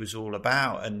intimacy was all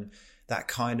about, and that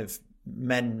kind of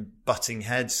men butting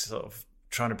heads, sort of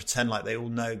trying to pretend like they all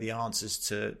know the answers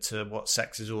to what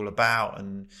sex is all about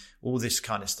and all this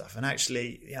kind of stuff. And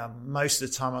actually, most of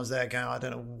the time I was there going, I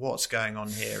don't know what's going on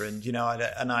here. And,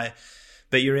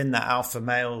 but you're in that alpha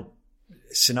male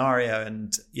scenario,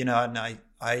 and,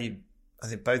 I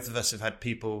think both of us have had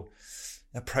people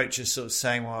approach us sort of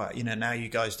saying, well, now you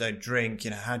guys don't drink,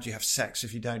 how do you have sex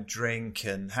if you don't drink?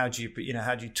 And how do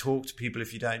you talk to people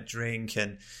if you don't drink?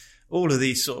 And all of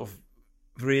these sort of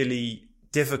really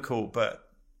difficult but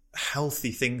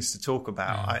healthy things to talk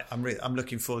about. I'm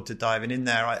looking forward to diving in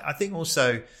there. I think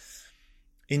also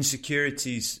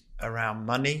insecurities around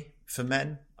money for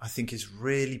men, I think, is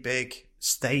really big.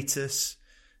 Status,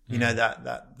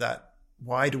 that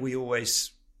why do we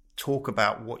always talk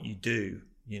about what you do?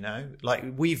 Like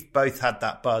we've both had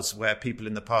that buzz where people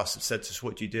in the past have said to us,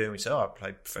 what do you do? And we say, I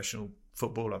play professional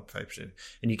football,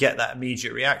 and you get that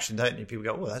immediate reaction, don't you? People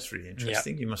go, oh, that's really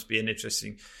interesting. You must be an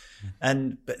interesting.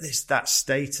 But there's that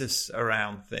status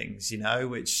around things,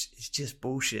 which is just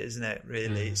bullshit, isn't it?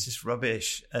 Really, it's just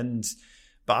rubbish.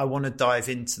 But I want to dive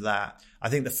into that. I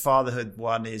think the fatherhood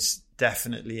one is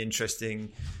definitely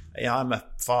interesting. I'm a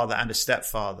father and a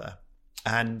stepfather,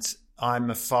 and I'm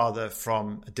a father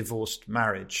from a divorced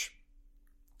marriage,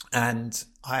 and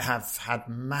I have had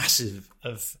masses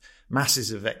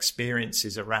of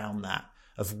experiences around that,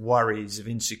 of worries, of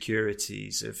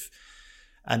insecurities,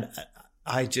 and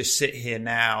I just sit here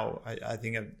now. I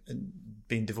think I've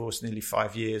been divorced nearly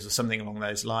 5 years or something along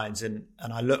those lines, and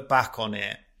I look back on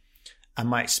it, and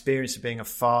my experience of being a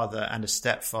father and a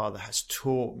stepfather has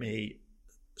taught me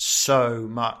so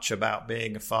much about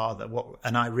being a father.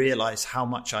 And I realized how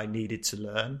much I needed to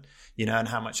learn, and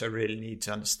how much I really need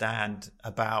to understand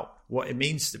about what it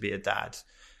means to be a dad.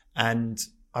 And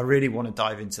I really want to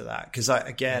dive into that, because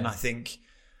I think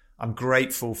I'm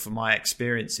grateful for my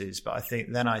experiences, but I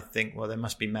think, well, there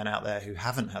must be men out there who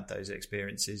haven't had those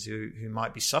experiences, who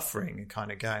might be suffering and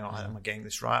kind of going, am I getting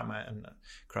this right? And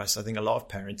Christ, I think a lot of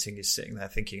parenting is sitting there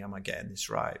thinking, am I getting this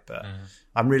right? But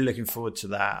I'm really looking forward to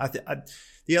that.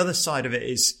 The other side of it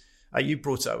is, you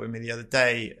brought it up with me the other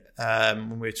day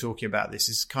when we were talking about this,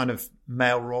 is kind of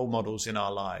male role models in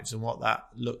our lives and what that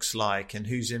looks like and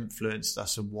who's influenced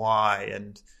us and why.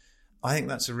 And I think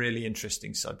that's a really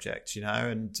interesting subject,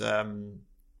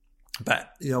 but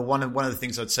one of the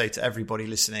things I'd say to everybody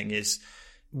listening is,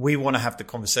 we want to have the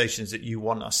conversations that you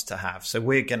want us to have. So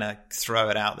we're going to throw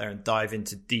it out there and dive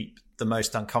into the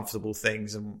most uncomfortable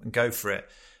things and go for it.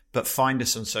 But find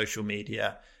us on social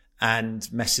media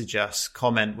and message us,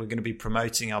 comment. We're going to be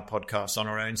promoting our podcast on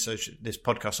our own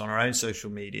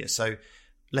social media. So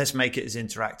let's make it as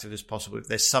interactive as possible. If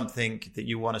there's something that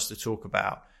you want us to talk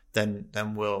about, then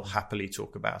we'll happily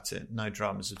talk about it. No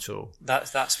dramas at all.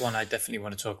 That's one I definitely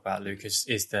want to talk about, Lucas,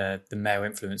 is the male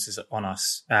influences on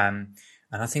us. And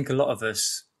I think a lot of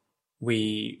us,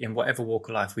 we, in whatever walk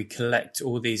of life, we collect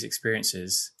all these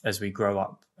experiences as we grow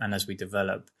up and as we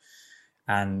develop.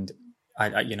 And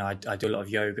I do a lot of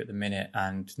yoga at the minute,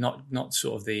 and not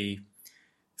sort of the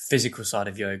physical side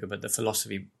of yoga, but the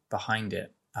philosophy behind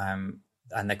it.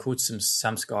 And they're called some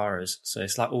samskaras. So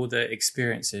it's like all the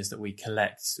experiences that we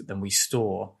collect, then we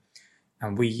store,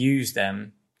 and we use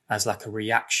them as like a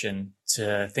reaction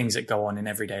to things that go on in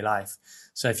everyday life.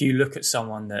 So if you look at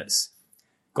someone that's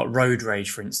got road rage,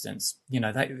 for instance,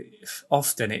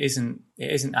 often it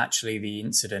isn't actually the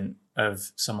incident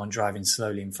of someone driving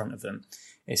slowly in front of them.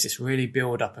 It's this really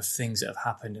build up of things that have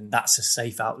happened, and that's a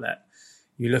safe outlet.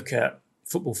 You look at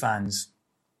football fans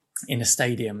in a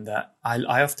stadium that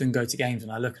I often go to games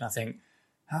and I look and I think,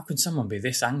 how can someone be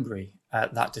this angry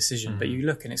at that decision? But you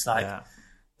look and it's like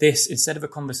this, instead of a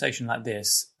conversation like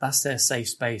this, that's their safe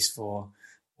space for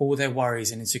all their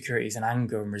worries and insecurities and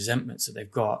anger and resentments that they've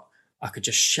got. I could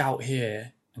just shout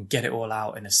here and get it all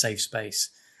out in a safe space.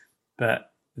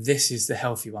 But this is the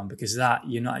healthy one, because that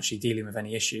you're not actually dealing with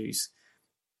any issues.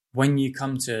 When you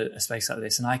come to a space like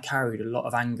this, and I carried a lot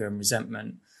of anger and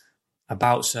resentment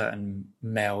about certain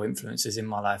male influences in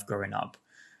my life growing up,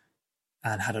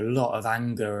 and had a lot of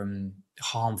anger and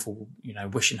harmful,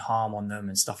 wishing harm on them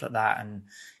and stuff like that. And,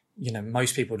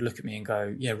 most people would look at me and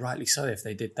go, yeah, rightly so. If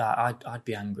they did that, I'd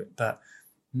be angry. But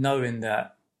knowing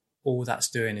that all that's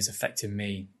doing is affecting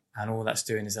me, and all that's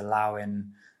doing is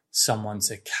allowing someone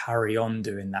to carry on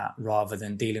doing that rather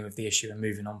than dealing with the issue and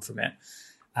moving on from it.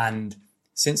 And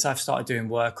since I've started doing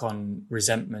work on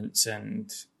resentments and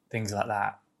things like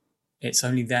that, it's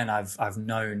only then I've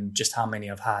known just how many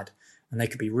I've had. And they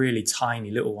could be really tiny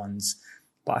little ones.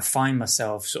 But I find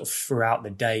myself sort of throughout the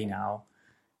day now,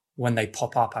 when they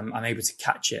pop up, I'm able to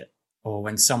catch it. Or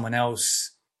when someone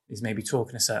else is maybe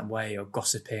talking a certain way, or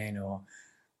gossiping, or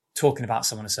talking about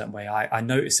someone a certain way, I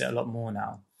notice it a lot more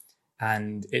now.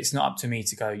 And it's not up to me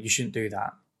to go, you shouldn't do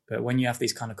that. But when you have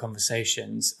these kind of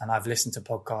conversations, and I've listened to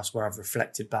podcasts where I've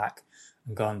reflected back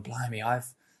and gone, blimey,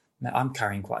 I'm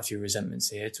carrying quite a few resentments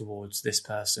here towards this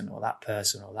person or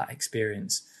that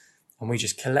experience. And we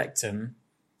just collect them.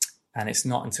 And it's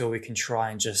not until we can try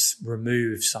and just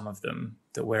remove some of them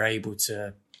that we're able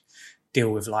to deal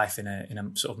with life in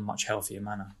a sort of much healthier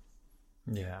manner.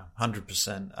 Yeah,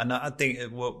 100%. And I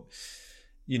think what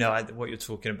you're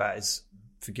talking about is,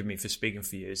 forgive me for speaking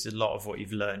for you, is a lot of what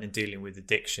you've learned in dealing with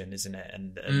addiction, isn't it?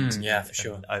 And yeah, for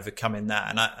sure. And overcoming that.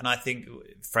 And I think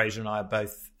Fraser and I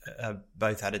are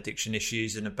both had addiction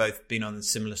issues and have both been on a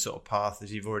similar sort of path,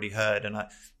 as you've already heard. And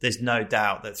there's no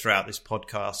doubt that throughout this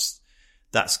podcast,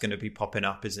 that's going to be popping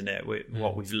up, isn't it?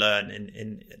 What we've learned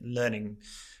in learning,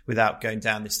 without going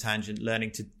down this tangent,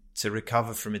 learning to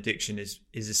recover from addiction is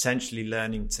essentially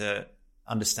learning to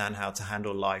understand how to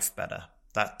handle life better.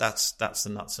 That's the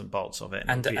nuts and bolts of it.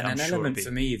 And an element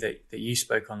for me that you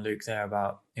spoke on, Luke, there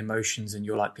about emotions and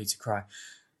you're likely to cry.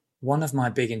 One of my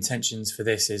big intentions for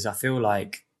this is I feel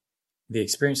like the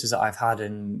experiences that I've had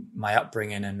in my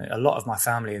upbringing, and a lot of my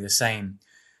family are the same,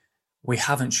 we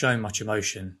haven't shown much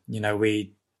emotion.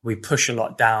 We push a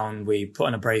lot down, we put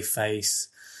on a brave face.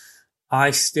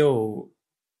 I still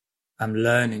am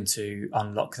learning to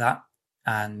unlock that.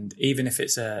 And even if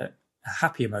it's a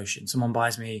happy emotion, someone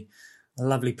buys me a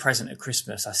lovely present at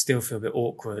Christmas, I still feel a bit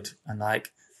awkward and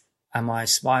like, am I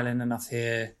smiling enough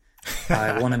here?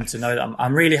 I want them to know that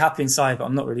I'm really happy inside, but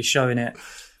I'm not really showing it.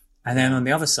 And then on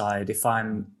the other side, if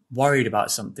I'm worried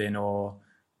about something or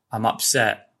I'm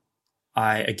upset,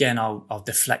 I'll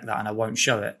deflect that and I won't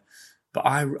show it. But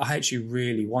I actually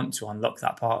really want to unlock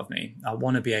that part of me. I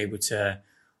want to be able to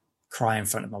cry in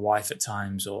front of my wife at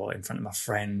times, or in front of my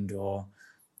friend, or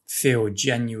feel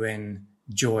genuine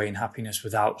joy and happiness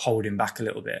without holding back a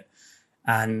little bit.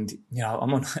 And,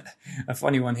 I'm on a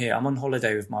funny one here. I'm on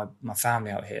holiday with my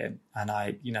family out here,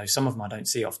 and some of them I don't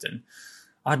see often.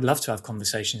 I'd love to have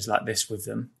conversations like this with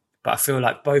them, but I feel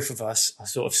like both of us are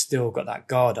sort of still got that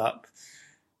guard up.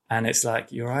 And it's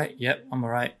like, you're right. Yep, I'm all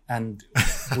right. And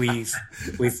we've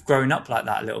grown up like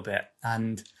that a little bit.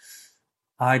 And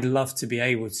I'd love to be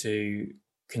able to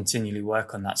continually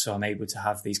work on that, so I'm able to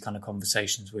have these kind of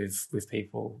conversations with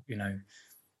people.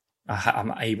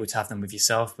 I'm able to have them with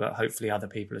yourself, but hopefully other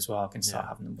people as well I can start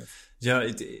having them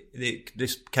with.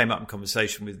 This came up in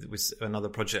conversation with another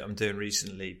project I'm doing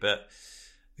recently, but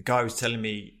the guy was telling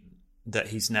me that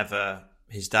he's never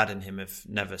his dad and him have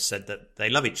never said that they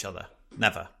love each other,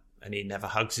 never. And he never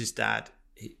hugs his dad.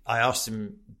 I asked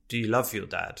him, do you love your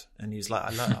dad? And he's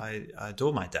like, I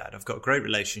adore my dad. I've got a great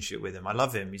relationship with him. I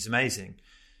love him. He's amazing.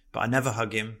 But I never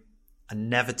hug him. I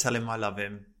never tell him I love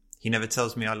him. He never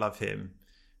tells me I love him.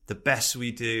 The best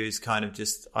we do is kind of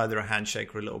just either a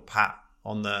handshake or a little pat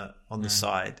on the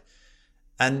side.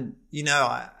 And, you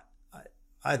know,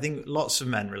 I think lots of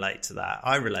men relate to that.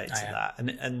 I relate to that.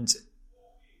 And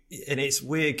it's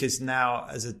weird because now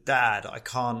as a dad, I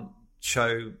can't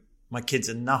show my kids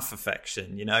enough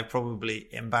affection, you know, probably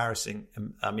embarrassing.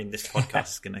 I mean, this podcast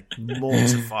is going to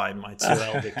mortify my 2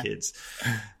 elder kids.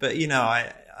 But, you know,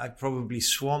 I probably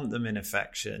swamped them in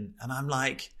affection. And I'm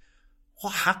like,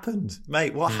 what happened,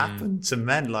 mate? What happened to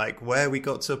men? Like, where we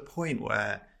got to a point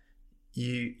where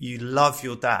you love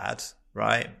your dad,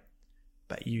 right?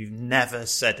 But you've never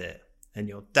said it. And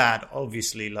your dad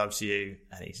obviously loves you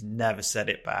and he's never said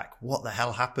it back. What the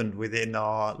hell happened within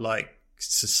our, like,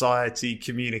 society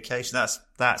communication?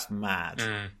 That's mad.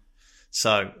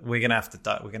 So we're gonna have to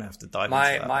dive into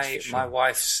that. My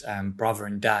wife's brother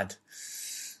and dad,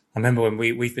 I remember when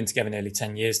we've been together nearly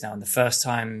 10 years now, and the first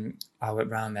time I went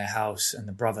round their house and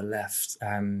the brother left,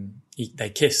 he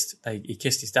kissed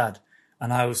his dad,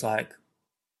 and I was like,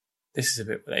 this is a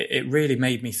bit, it really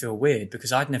made me feel weird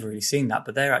because I'd never really seen that.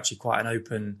 But they're actually quite an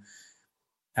open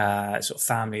sort of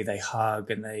family. They hug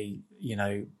and they, you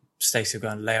know, Stacey will go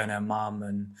and lay on her mum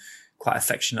and quite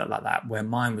affectionate like that, where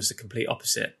mine was the complete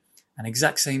opposite. And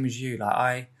exact same as you.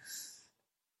 Like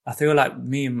I feel like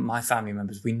me and my family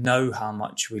members, we know how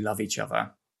much we love each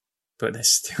other, but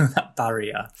there's still that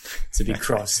barrier to be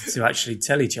crossed to actually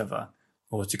tell each other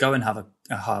or to go and have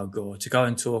a hug or to go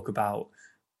and talk about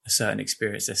a certain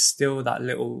experience. There's still that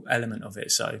little element of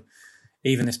it. So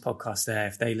even this podcast there,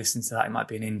 if they listen to that, it might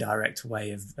be an indirect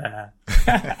way of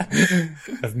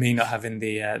of me not having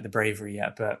the bravery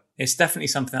yet. But it's definitely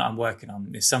something that I'm working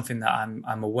on. It's something that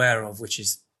I'm aware of, which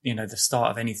is, you know, the start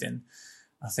of anything.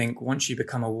 I think once you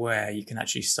become aware, you can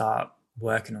actually start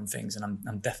working on things, and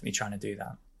I'm definitely trying to do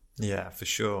that. Yeah, for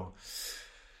sure.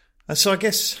 And so I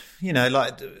guess, you know,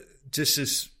 like just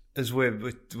as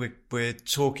we're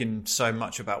talking so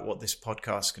much about what this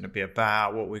podcast is going to be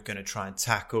about, what we're going to try and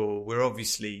tackle, we're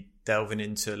obviously delving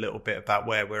into a little bit about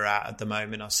where we're at the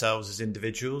moment ourselves as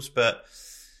individuals, but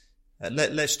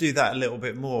let's do that a little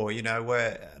bit more. You know,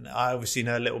 where I obviously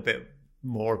know a little bit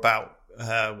more about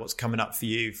what's coming up for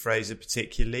you, Fraser,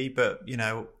 particularly, but, you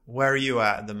know, where are you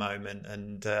at the moment?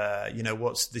 And, you know,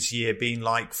 what's this year been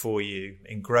like for you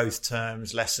in growth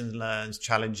terms, lessons learned,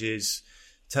 challenges?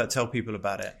 Tell people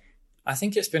about it. I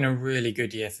think it's been a really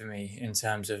good year for me in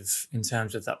terms of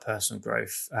that personal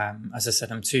growth. As I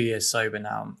said, I'm 2 years sober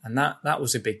now, and that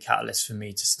was a big catalyst for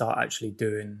me to start actually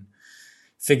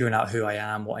figuring out who I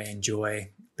am, what I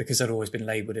enjoy, because I'd always been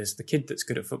labelled as the kid that's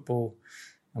good at football.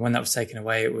 And when that was taken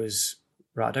away, it was,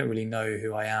 right, I don't really know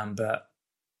who I am, but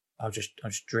I'll just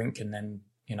drink and then,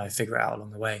 you know, figure it out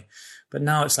along the way. But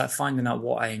now it's like finding out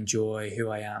what I enjoy, who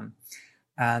I am.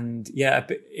 And yeah,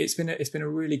 it's been a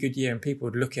really good year, and people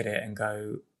would look at it and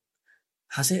go,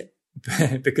 has it?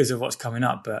 Because of what's coming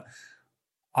up. But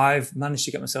I've managed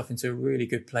to get myself into a really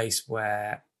good place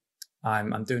where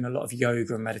I'm doing a lot of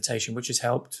yoga and meditation, which has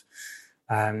helped.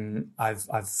 I've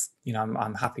you know,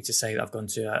 I'm happy to say that I've gone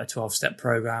to a 12-step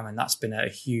program, and that's been a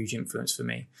huge influence for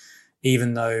me,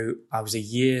 even though I was a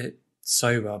year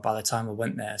sober by the time I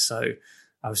went there. So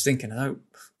I was thinking, I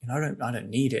don't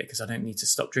need it because I don't need to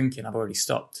stop drinking. I've already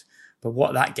stopped. But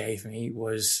what that gave me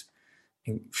was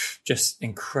just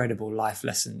incredible life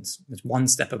lessons. There's one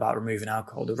step about removing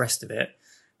alcohol. The rest of it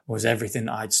was everything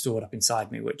that I'd stored up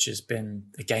inside me, which has been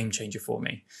a game changer for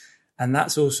me. And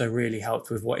that's also really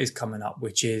helped with what is coming up,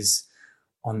 which is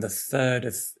on the 3rd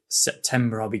of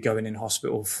September, I'll be going in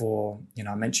hospital for, you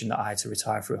know, I mentioned that I had to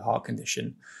retire through a heart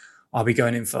condition. I'll be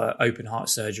going in for open heart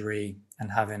surgery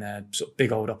and having a sort of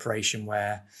big old operation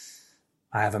where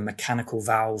I have a mechanical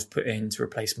valve put in to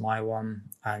replace my one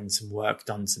and some work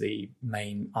done to the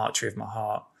main artery of my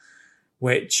heart,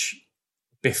 which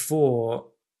before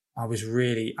I was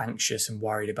really anxious and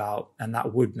worried about, and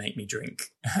that would make me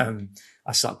drink.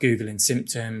 I start Googling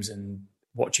symptoms and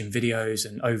watching videos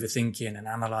and overthinking and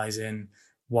analysing,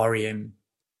 worrying.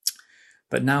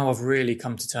 But now I've really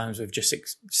come to terms with just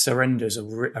surrender is a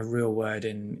real word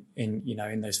in you know,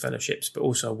 in those fellowships, but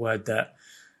also a word that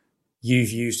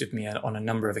you've used with me on a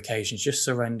number of occasions. Just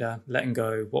surrender, letting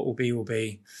go. What will be, will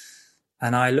be.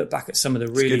 And I look back at some of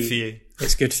the really... It's good for you.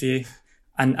 It's good for you.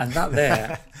 And that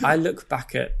there, I look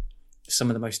back at some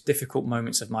of the most difficult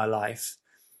moments of my life,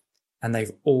 and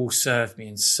they've all served me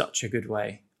in such a good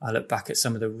way. I look back at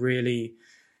some of the really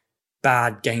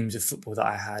bad games of football that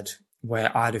I had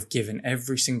where I'd have given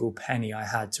every single penny I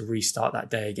had to restart that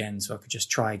day again so I could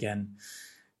just try again.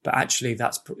 But actually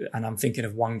and I'm thinking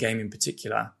of one game in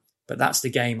particular, but that's the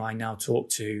game I now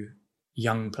talk to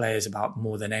young players about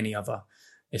more than any other.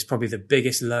 It's probably the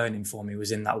biggest learning for me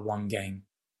was in that one game.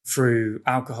 Through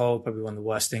alcohol, probably one of the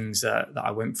worst things that I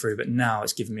went through, but now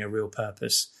it's given me a real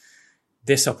purpose.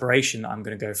 This operation that I'm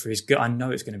going to go through is good. I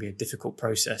know it's going to be a difficult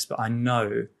process, but I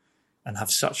know and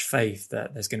have such faith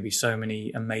that there's going to be so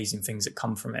many amazing things that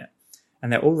come from it.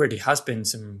 And there already has been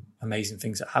some amazing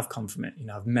things that have come from it. You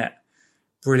know, I've met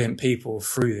brilliant people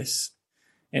through this.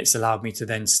 It's allowed me to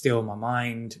then still my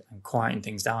mind and quieten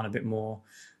things down a bit more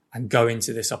and go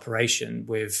into this operation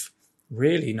with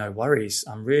really no worries.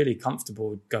 I'm really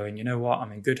comfortable going, you know what,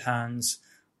 I'm in good hands.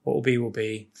 What will be, will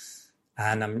be.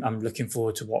 And I'm looking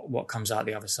forward to what comes out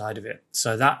the other side of it.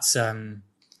 So that's,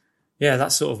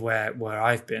 that's sort of where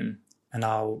I've been. And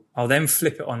I'll then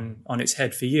flip it on its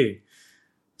head for you.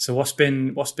 So what's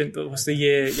the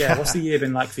year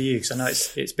been like for you? Because I know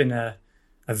it's been a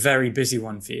very busy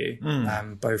one for you,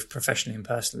 both professionally and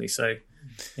personally. So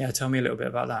yeah, tell me a little bit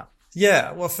about that.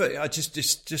 Yeah, well,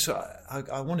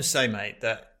 I want to say, mate,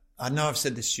 that I know I've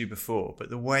said this to you before, but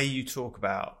the way you talk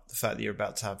about the fact that you're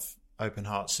about to have open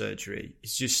heart surgery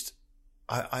is just,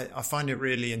 I find it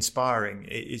really inspiring.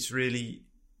 It's really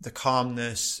the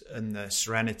calmness and the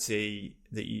serenity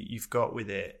that you've got with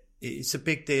it. It's a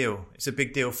big deal. It's a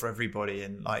big deal for everybody.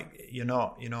 And like,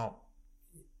 you're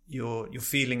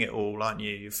feeling it all, aren't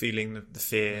you? You're feeling the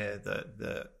fear,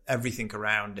 the everything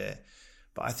around it.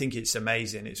 But I think it's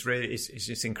amazing. It's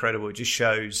just incredible. It just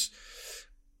shows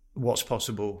what's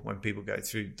possible when people go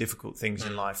through difficult things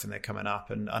in life and they're coming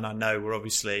up. And I know we're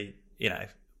obviously,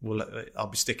 I'll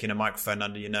be sticking a microphone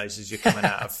under your nose as you're coming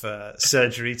out of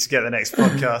surgery to get the next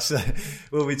podcast. So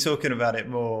we'll be talking about it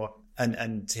more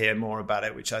and hear more about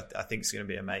it, which I think is going to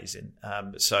be amazing.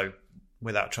 So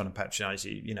without trying to patronize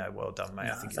you, well done, mate.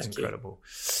 I think it's incredible.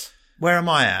 Where am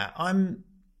I at?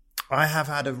 I have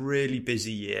had a really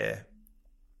busy year,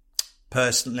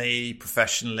 personally,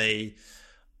 professionally,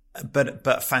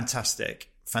 but fantastic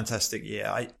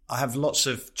year. I have lots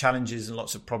of challenges and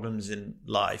lots of problems in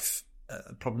life.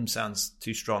 Problem sounds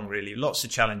too strong, really. Lots of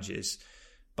challenges,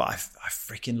 but I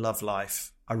freaking love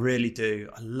life. I really do.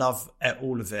 I love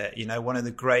all of it. One of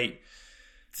the great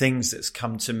things that's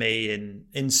come to me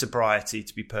in sobriety,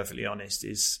 to be perfectly honest,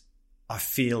 is I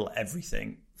feel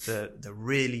everything, the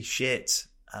really shit,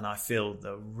 and I feel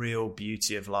the real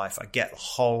beauty of life. I get the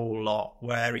whole lot.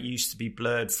 Where it used to be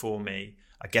blurred for me,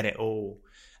 I get it all.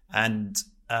 And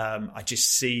I just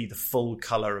see the full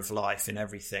color of life in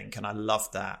everything. And I love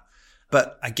that.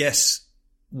 But I guess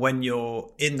when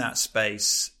you're in that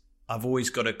space, I've always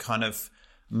got to kind of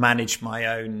manage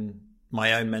my own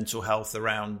mental health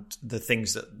around the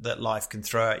things that life can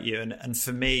throw at you. And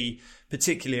for me,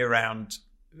 particularly around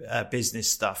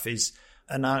business stuff is,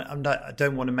 and I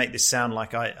don't want to make this sound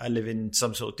like I live in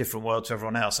some sort of different world to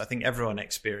everyone else. I think everyone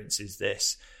experiences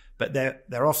this, but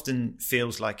there often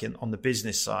feels like on the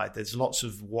business side, there's lots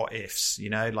of what ifs,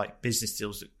 like business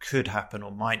deals that could happen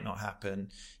or might not happen.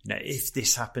 If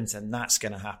this happens, then that's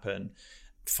going to happen.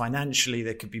 Financially,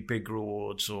 there could be big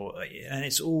rewards, and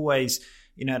it's always,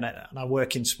 and I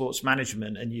work in sports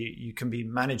management, and you can be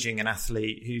managing an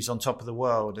athlete who's on top of the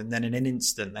world, and then in an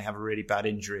instant they have a really bad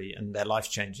injury and their life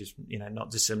changes,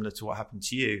 not dissimilar to what happened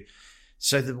to you.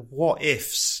 So the what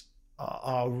ifs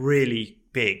are really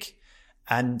big,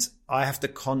 and I have to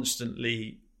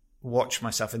constantly watch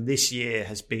myself. And this year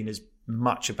has been as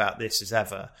much about this as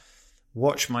ever.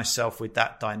 Watch myself with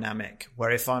that dynamic,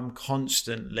 where if I'm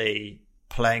constantly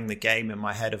playing the game in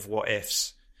my head of what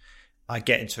ifs, I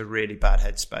get into a really bad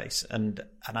headspace. And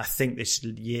I think this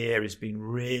year has been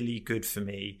really good for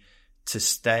me to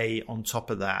stay on top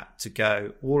of that, to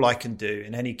go, all I can do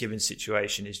in any given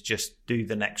situation is just do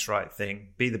the next right thing,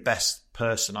 be the best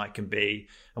person I can be.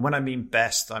 And when I mean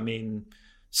best, I mean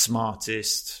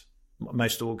smartest,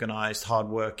 most organized,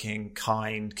 hardworking,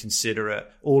 kind,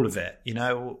 considerate, all of it,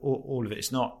 all of it.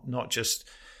 It's not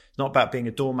about being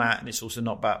a doormat, and it's also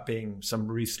not about being some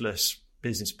ruthless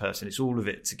business person. It's all of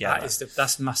it together.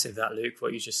 That's massive, that, Luke,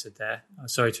 what you just said there. I'm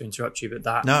sorry to interrupt you, but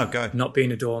that, no, go. Not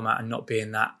being a doormat and not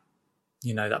being that,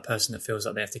 that person that feels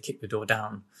like they have to kick the door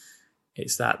down.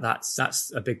 It's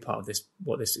that's a big part of this,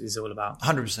 what this is all about.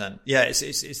 100%. Yeah,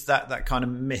 it's that kind of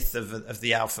myth of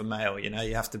the alpha male.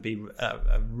 You have to be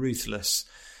a ruthless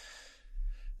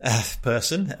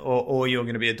person, or you're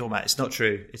going to be a doormat. It's not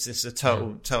true. It's just a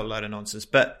total load of nonsense.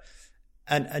 But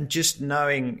and just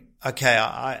knowing, okay,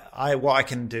 I what I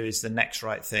can do is the next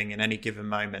right thing in any given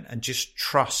moment, and just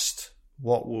trust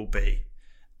what will be.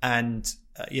 And,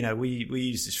 we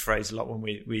use this phrase a lot when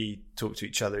we talk to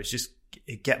each other. It's just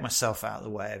get myself out of the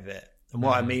way of it. And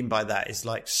what I mean by that is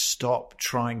like, stop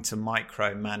trying to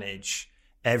micromanage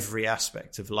every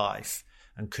aspect of life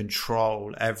and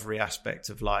control every aspect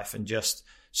of life, and just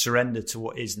surrender to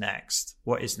what is next.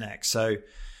 What is next? So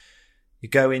you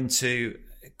go into,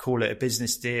 call it a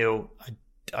business deal.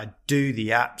 I do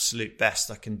the absolute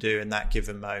best I can do in that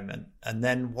given moment. And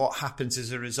then what happens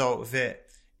as a result of it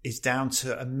is down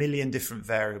to a million different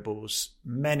variables,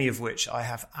 many of which I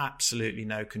have absolutely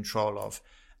no control of.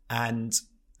 And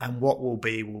what will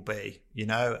be,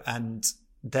 and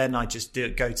then I just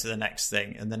go to the next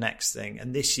thing and the next thing.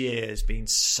 And this year has been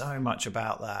so much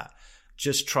about that,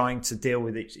 just trying to deal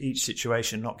with each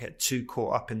situation, not get too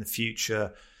caught up in the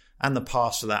future and the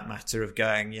past for that matter, of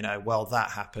going, well, that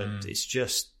happened. It's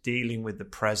just dealing with the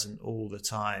present all the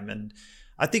time. And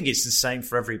I think it's the same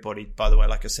for everybody, by the way.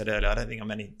 Like I said earlier, I don't think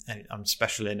I'm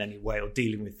special in any way, or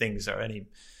dealing with things that are any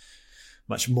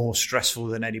much more stressful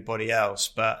than anybody else.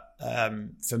 But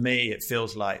for me, it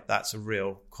feels like that's a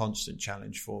real constant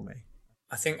challenge for me.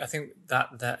 I think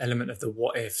that element of the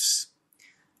what ifs,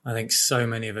 I think so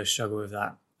many of us struggle with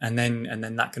that. And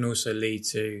then that can also lead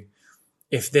to,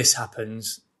 if this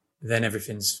happens, then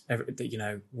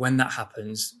when that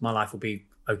happens, my life will be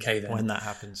okay then. When that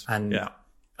happens. And yeah.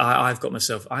 I got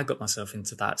myself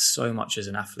into that so much as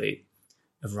an athlete,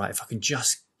 of right, if I can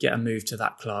just get a move to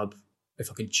that club, if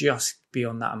I can just be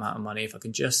on that amount of money, if I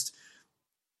can just,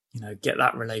 get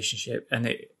that relationship.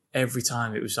 And every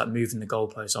time it was like moving the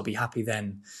goalposts, I'll be happy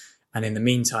then. And in the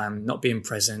meantime, not being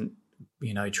present,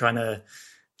 trying to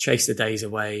chase the days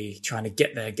away, trying to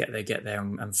get there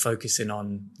and focusing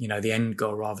on, the end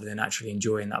goal rather than actually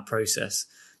enjoying that process.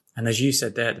 And as you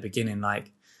said there at the beginning,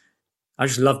 like, I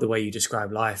just love the way you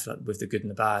describe life, like, with the good and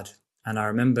the bad. And I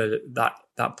remember that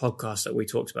podcast that we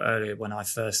talked about earlier, when I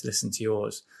first listened to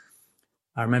yours,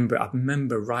 I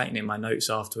remember writing in my notes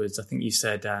afterwards, I think you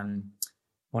said,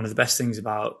 one of the best things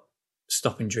about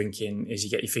stopping drinking is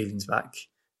you get your feelings back.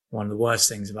 One of the worst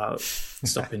things about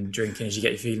stopping drinking is you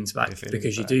get your feelings back,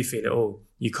 because you do feel it all.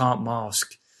 You can't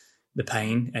mask the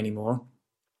pain anymore,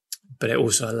 but it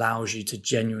also allows you to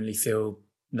genuinely feel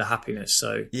the happiness.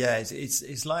 So yeah,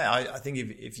 it's like, I think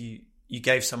if you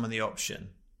gave someone the option,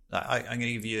 like, I'm going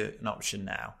to give you an option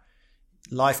now.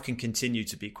 Life can continue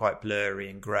to be quite blurry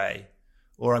and grey,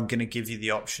 or I'm going to give you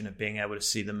the option of being able to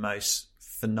see the most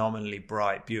phenomenally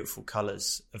bright, beautiful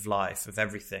colours of life, of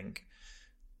everything.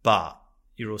 But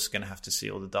you're also going to have to see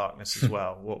all the darkness as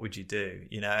well. What would you do?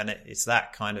 And it's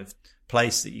that kind of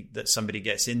place that somebody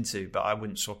gets into, but I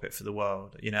wouldn't swap it for the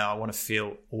world. I want to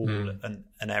feel all and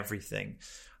everything.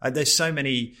 There's so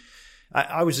many.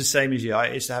 I was the same as you.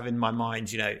 I used to have in my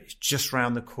mind, it's just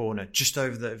round the corner, just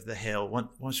over the hill.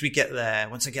 Once we get there,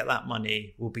 once I get that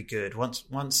money, we'll be good. Once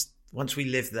we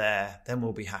live there, then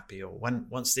we'll be happy. Or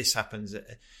once this happens,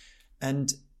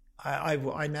 and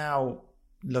I now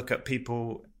look at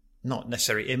people, not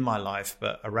necessarily in my life,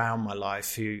 but around my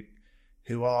life,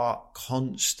 who are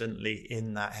constantly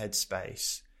in that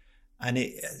headspace. And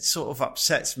it sort of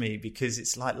upsets me, because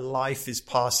it's like life is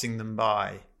passing them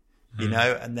by,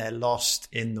 and they're lost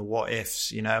in the what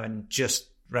ifs, and just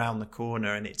round the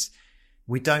corner. And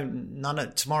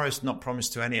tomorrow's not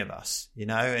promised to any of us,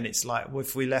 and it's like, well,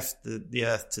 if we left the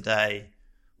earth today,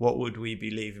 what would we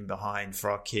be leaving behind for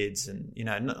our kids? And,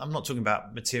 I'm not talking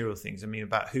about material things. I mean,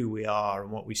 about who we are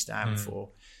and what we stand for.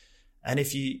 And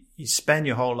if you spend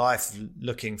your whole life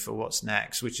looking for what's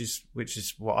next, which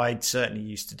is what I certainly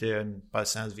used to do, and by the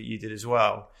sounds of it, you did as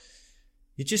well,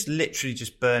 you're just literally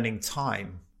just burning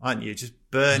time, aren't you? Just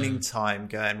burning time,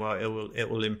 going, well, it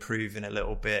will improve in a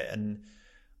little bit. And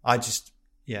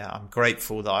I'm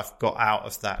grateful that I've got out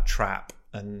of that trap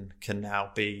and can now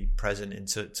be present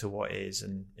into what is,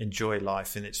 and enjoy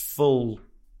life in its full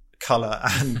colour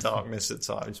and darkness at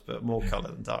times, but more colour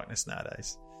than darkness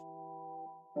nowadays.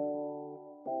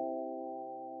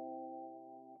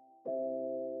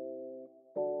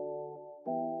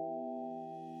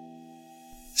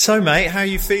 So, mate, how are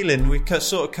you feeling? We've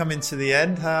sort of come into the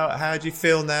end. How do you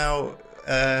feel now?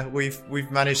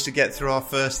 We've managed to get through our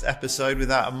first episode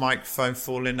without a microphone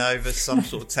falling over, some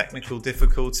sort of technical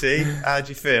difficulty. How do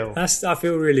you feel? I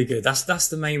feel really good. That's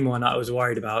the main one I was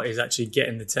worried about, is actually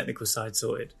getting the technical side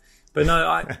sorted. But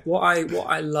no, what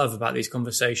I love about these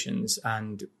conversations,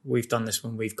 and we've done this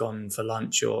when we've gone for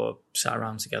lunch or sat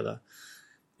around together,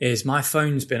 is my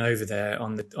phone's been over there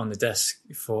on the desk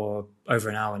for over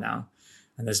an hour now,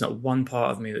 and there's not one part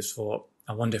of me that's thought,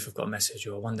 I wonder if I've got a message,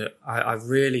 or I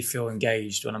really feel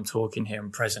engaged when I'm talking here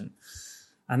and present.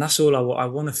 And that's all I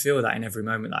want to feel, that in every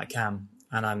moment that I can.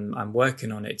 And I'm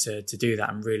working on it to do that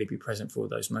and really be present for all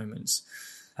those moments.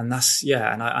 And that's,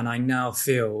 and I now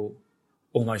feel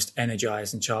almost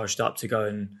energized and charged up to go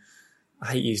and,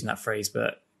 I hate using that phrase,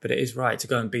 but it is right, to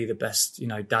go and be the best,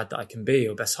 dad that I can be,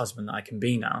 or best husband that I can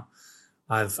be now.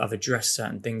 I've addressed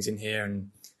certain things in here,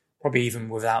 and probably even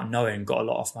without knowing, got a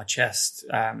lot off my chest,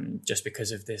 just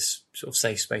because of this sort of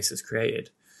safe space that's created.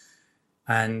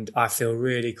 And I feel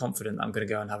really confident that I'm going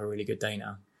to go and have a really good day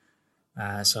now.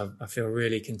 So I feel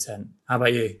really content. How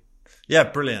about you? Yeah,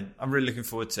 brilliant. I'm really looking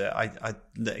forward to it. I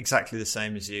exactly the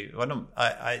same as you.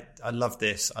 I love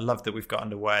this. I love that we've got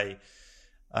underway.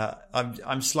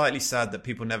 I'm slightly sad that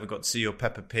people never got to see your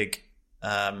Peppa Pig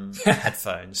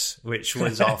headphones, which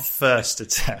was our first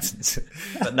attempt.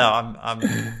 But no,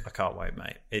 I can't wait,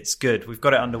 mate. It's good. We've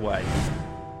got it underway.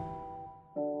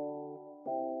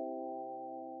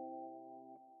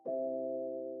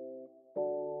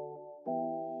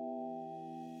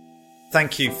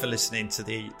 Thank you for listening to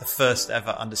the first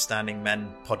ever Understanding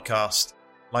Men podcast.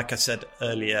 Like I said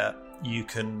earlier, you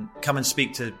can come and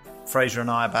speak to Fraser and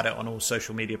I about it on all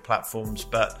social media platforms,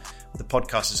 but the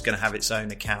podcast is going to have its own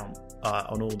account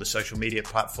on all the social media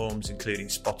platforms, including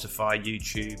Spotify,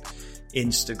 YouTube,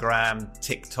 Instagram,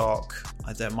 TikTok.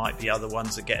 There might be other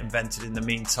ones that get invented in the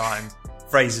meantime.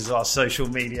 Fraser's our social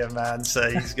media man,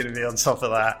 so he's going to be on top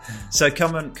of that. So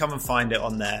come and find it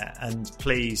on there, and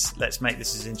please, let's make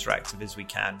this as interactive as we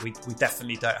can. We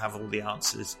definitely don't have all the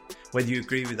answers. Whether you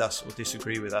agree with us or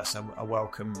disagree with us, I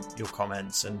welcome your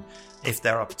comments. And if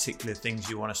there are particular things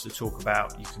you want us to talk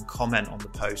about, you can comment on the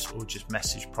post or just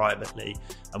message privately,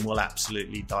 and we'll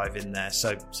absolutely dive in there.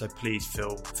 So please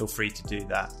feel free to do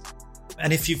that.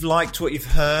 And if you've liked what you've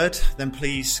heard, then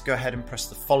please go ahead and press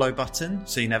the follow button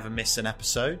so you never miss an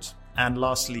episode. And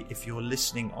lastly, if you're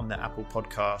listening on the Apple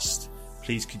Podcast,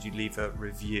 please could you leave a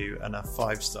review and a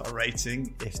 5-star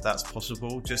rating if that's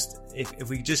possible. Just if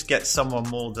we just get someone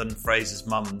more than Fraser's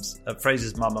mum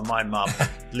and my mum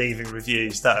leaving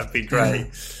reviews, that would be great.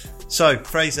 So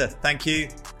Fraser, thank you,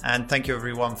 and thank you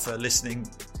everyone for listening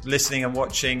and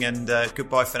watching, and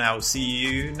goodbye for now. We'll see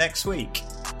you next week.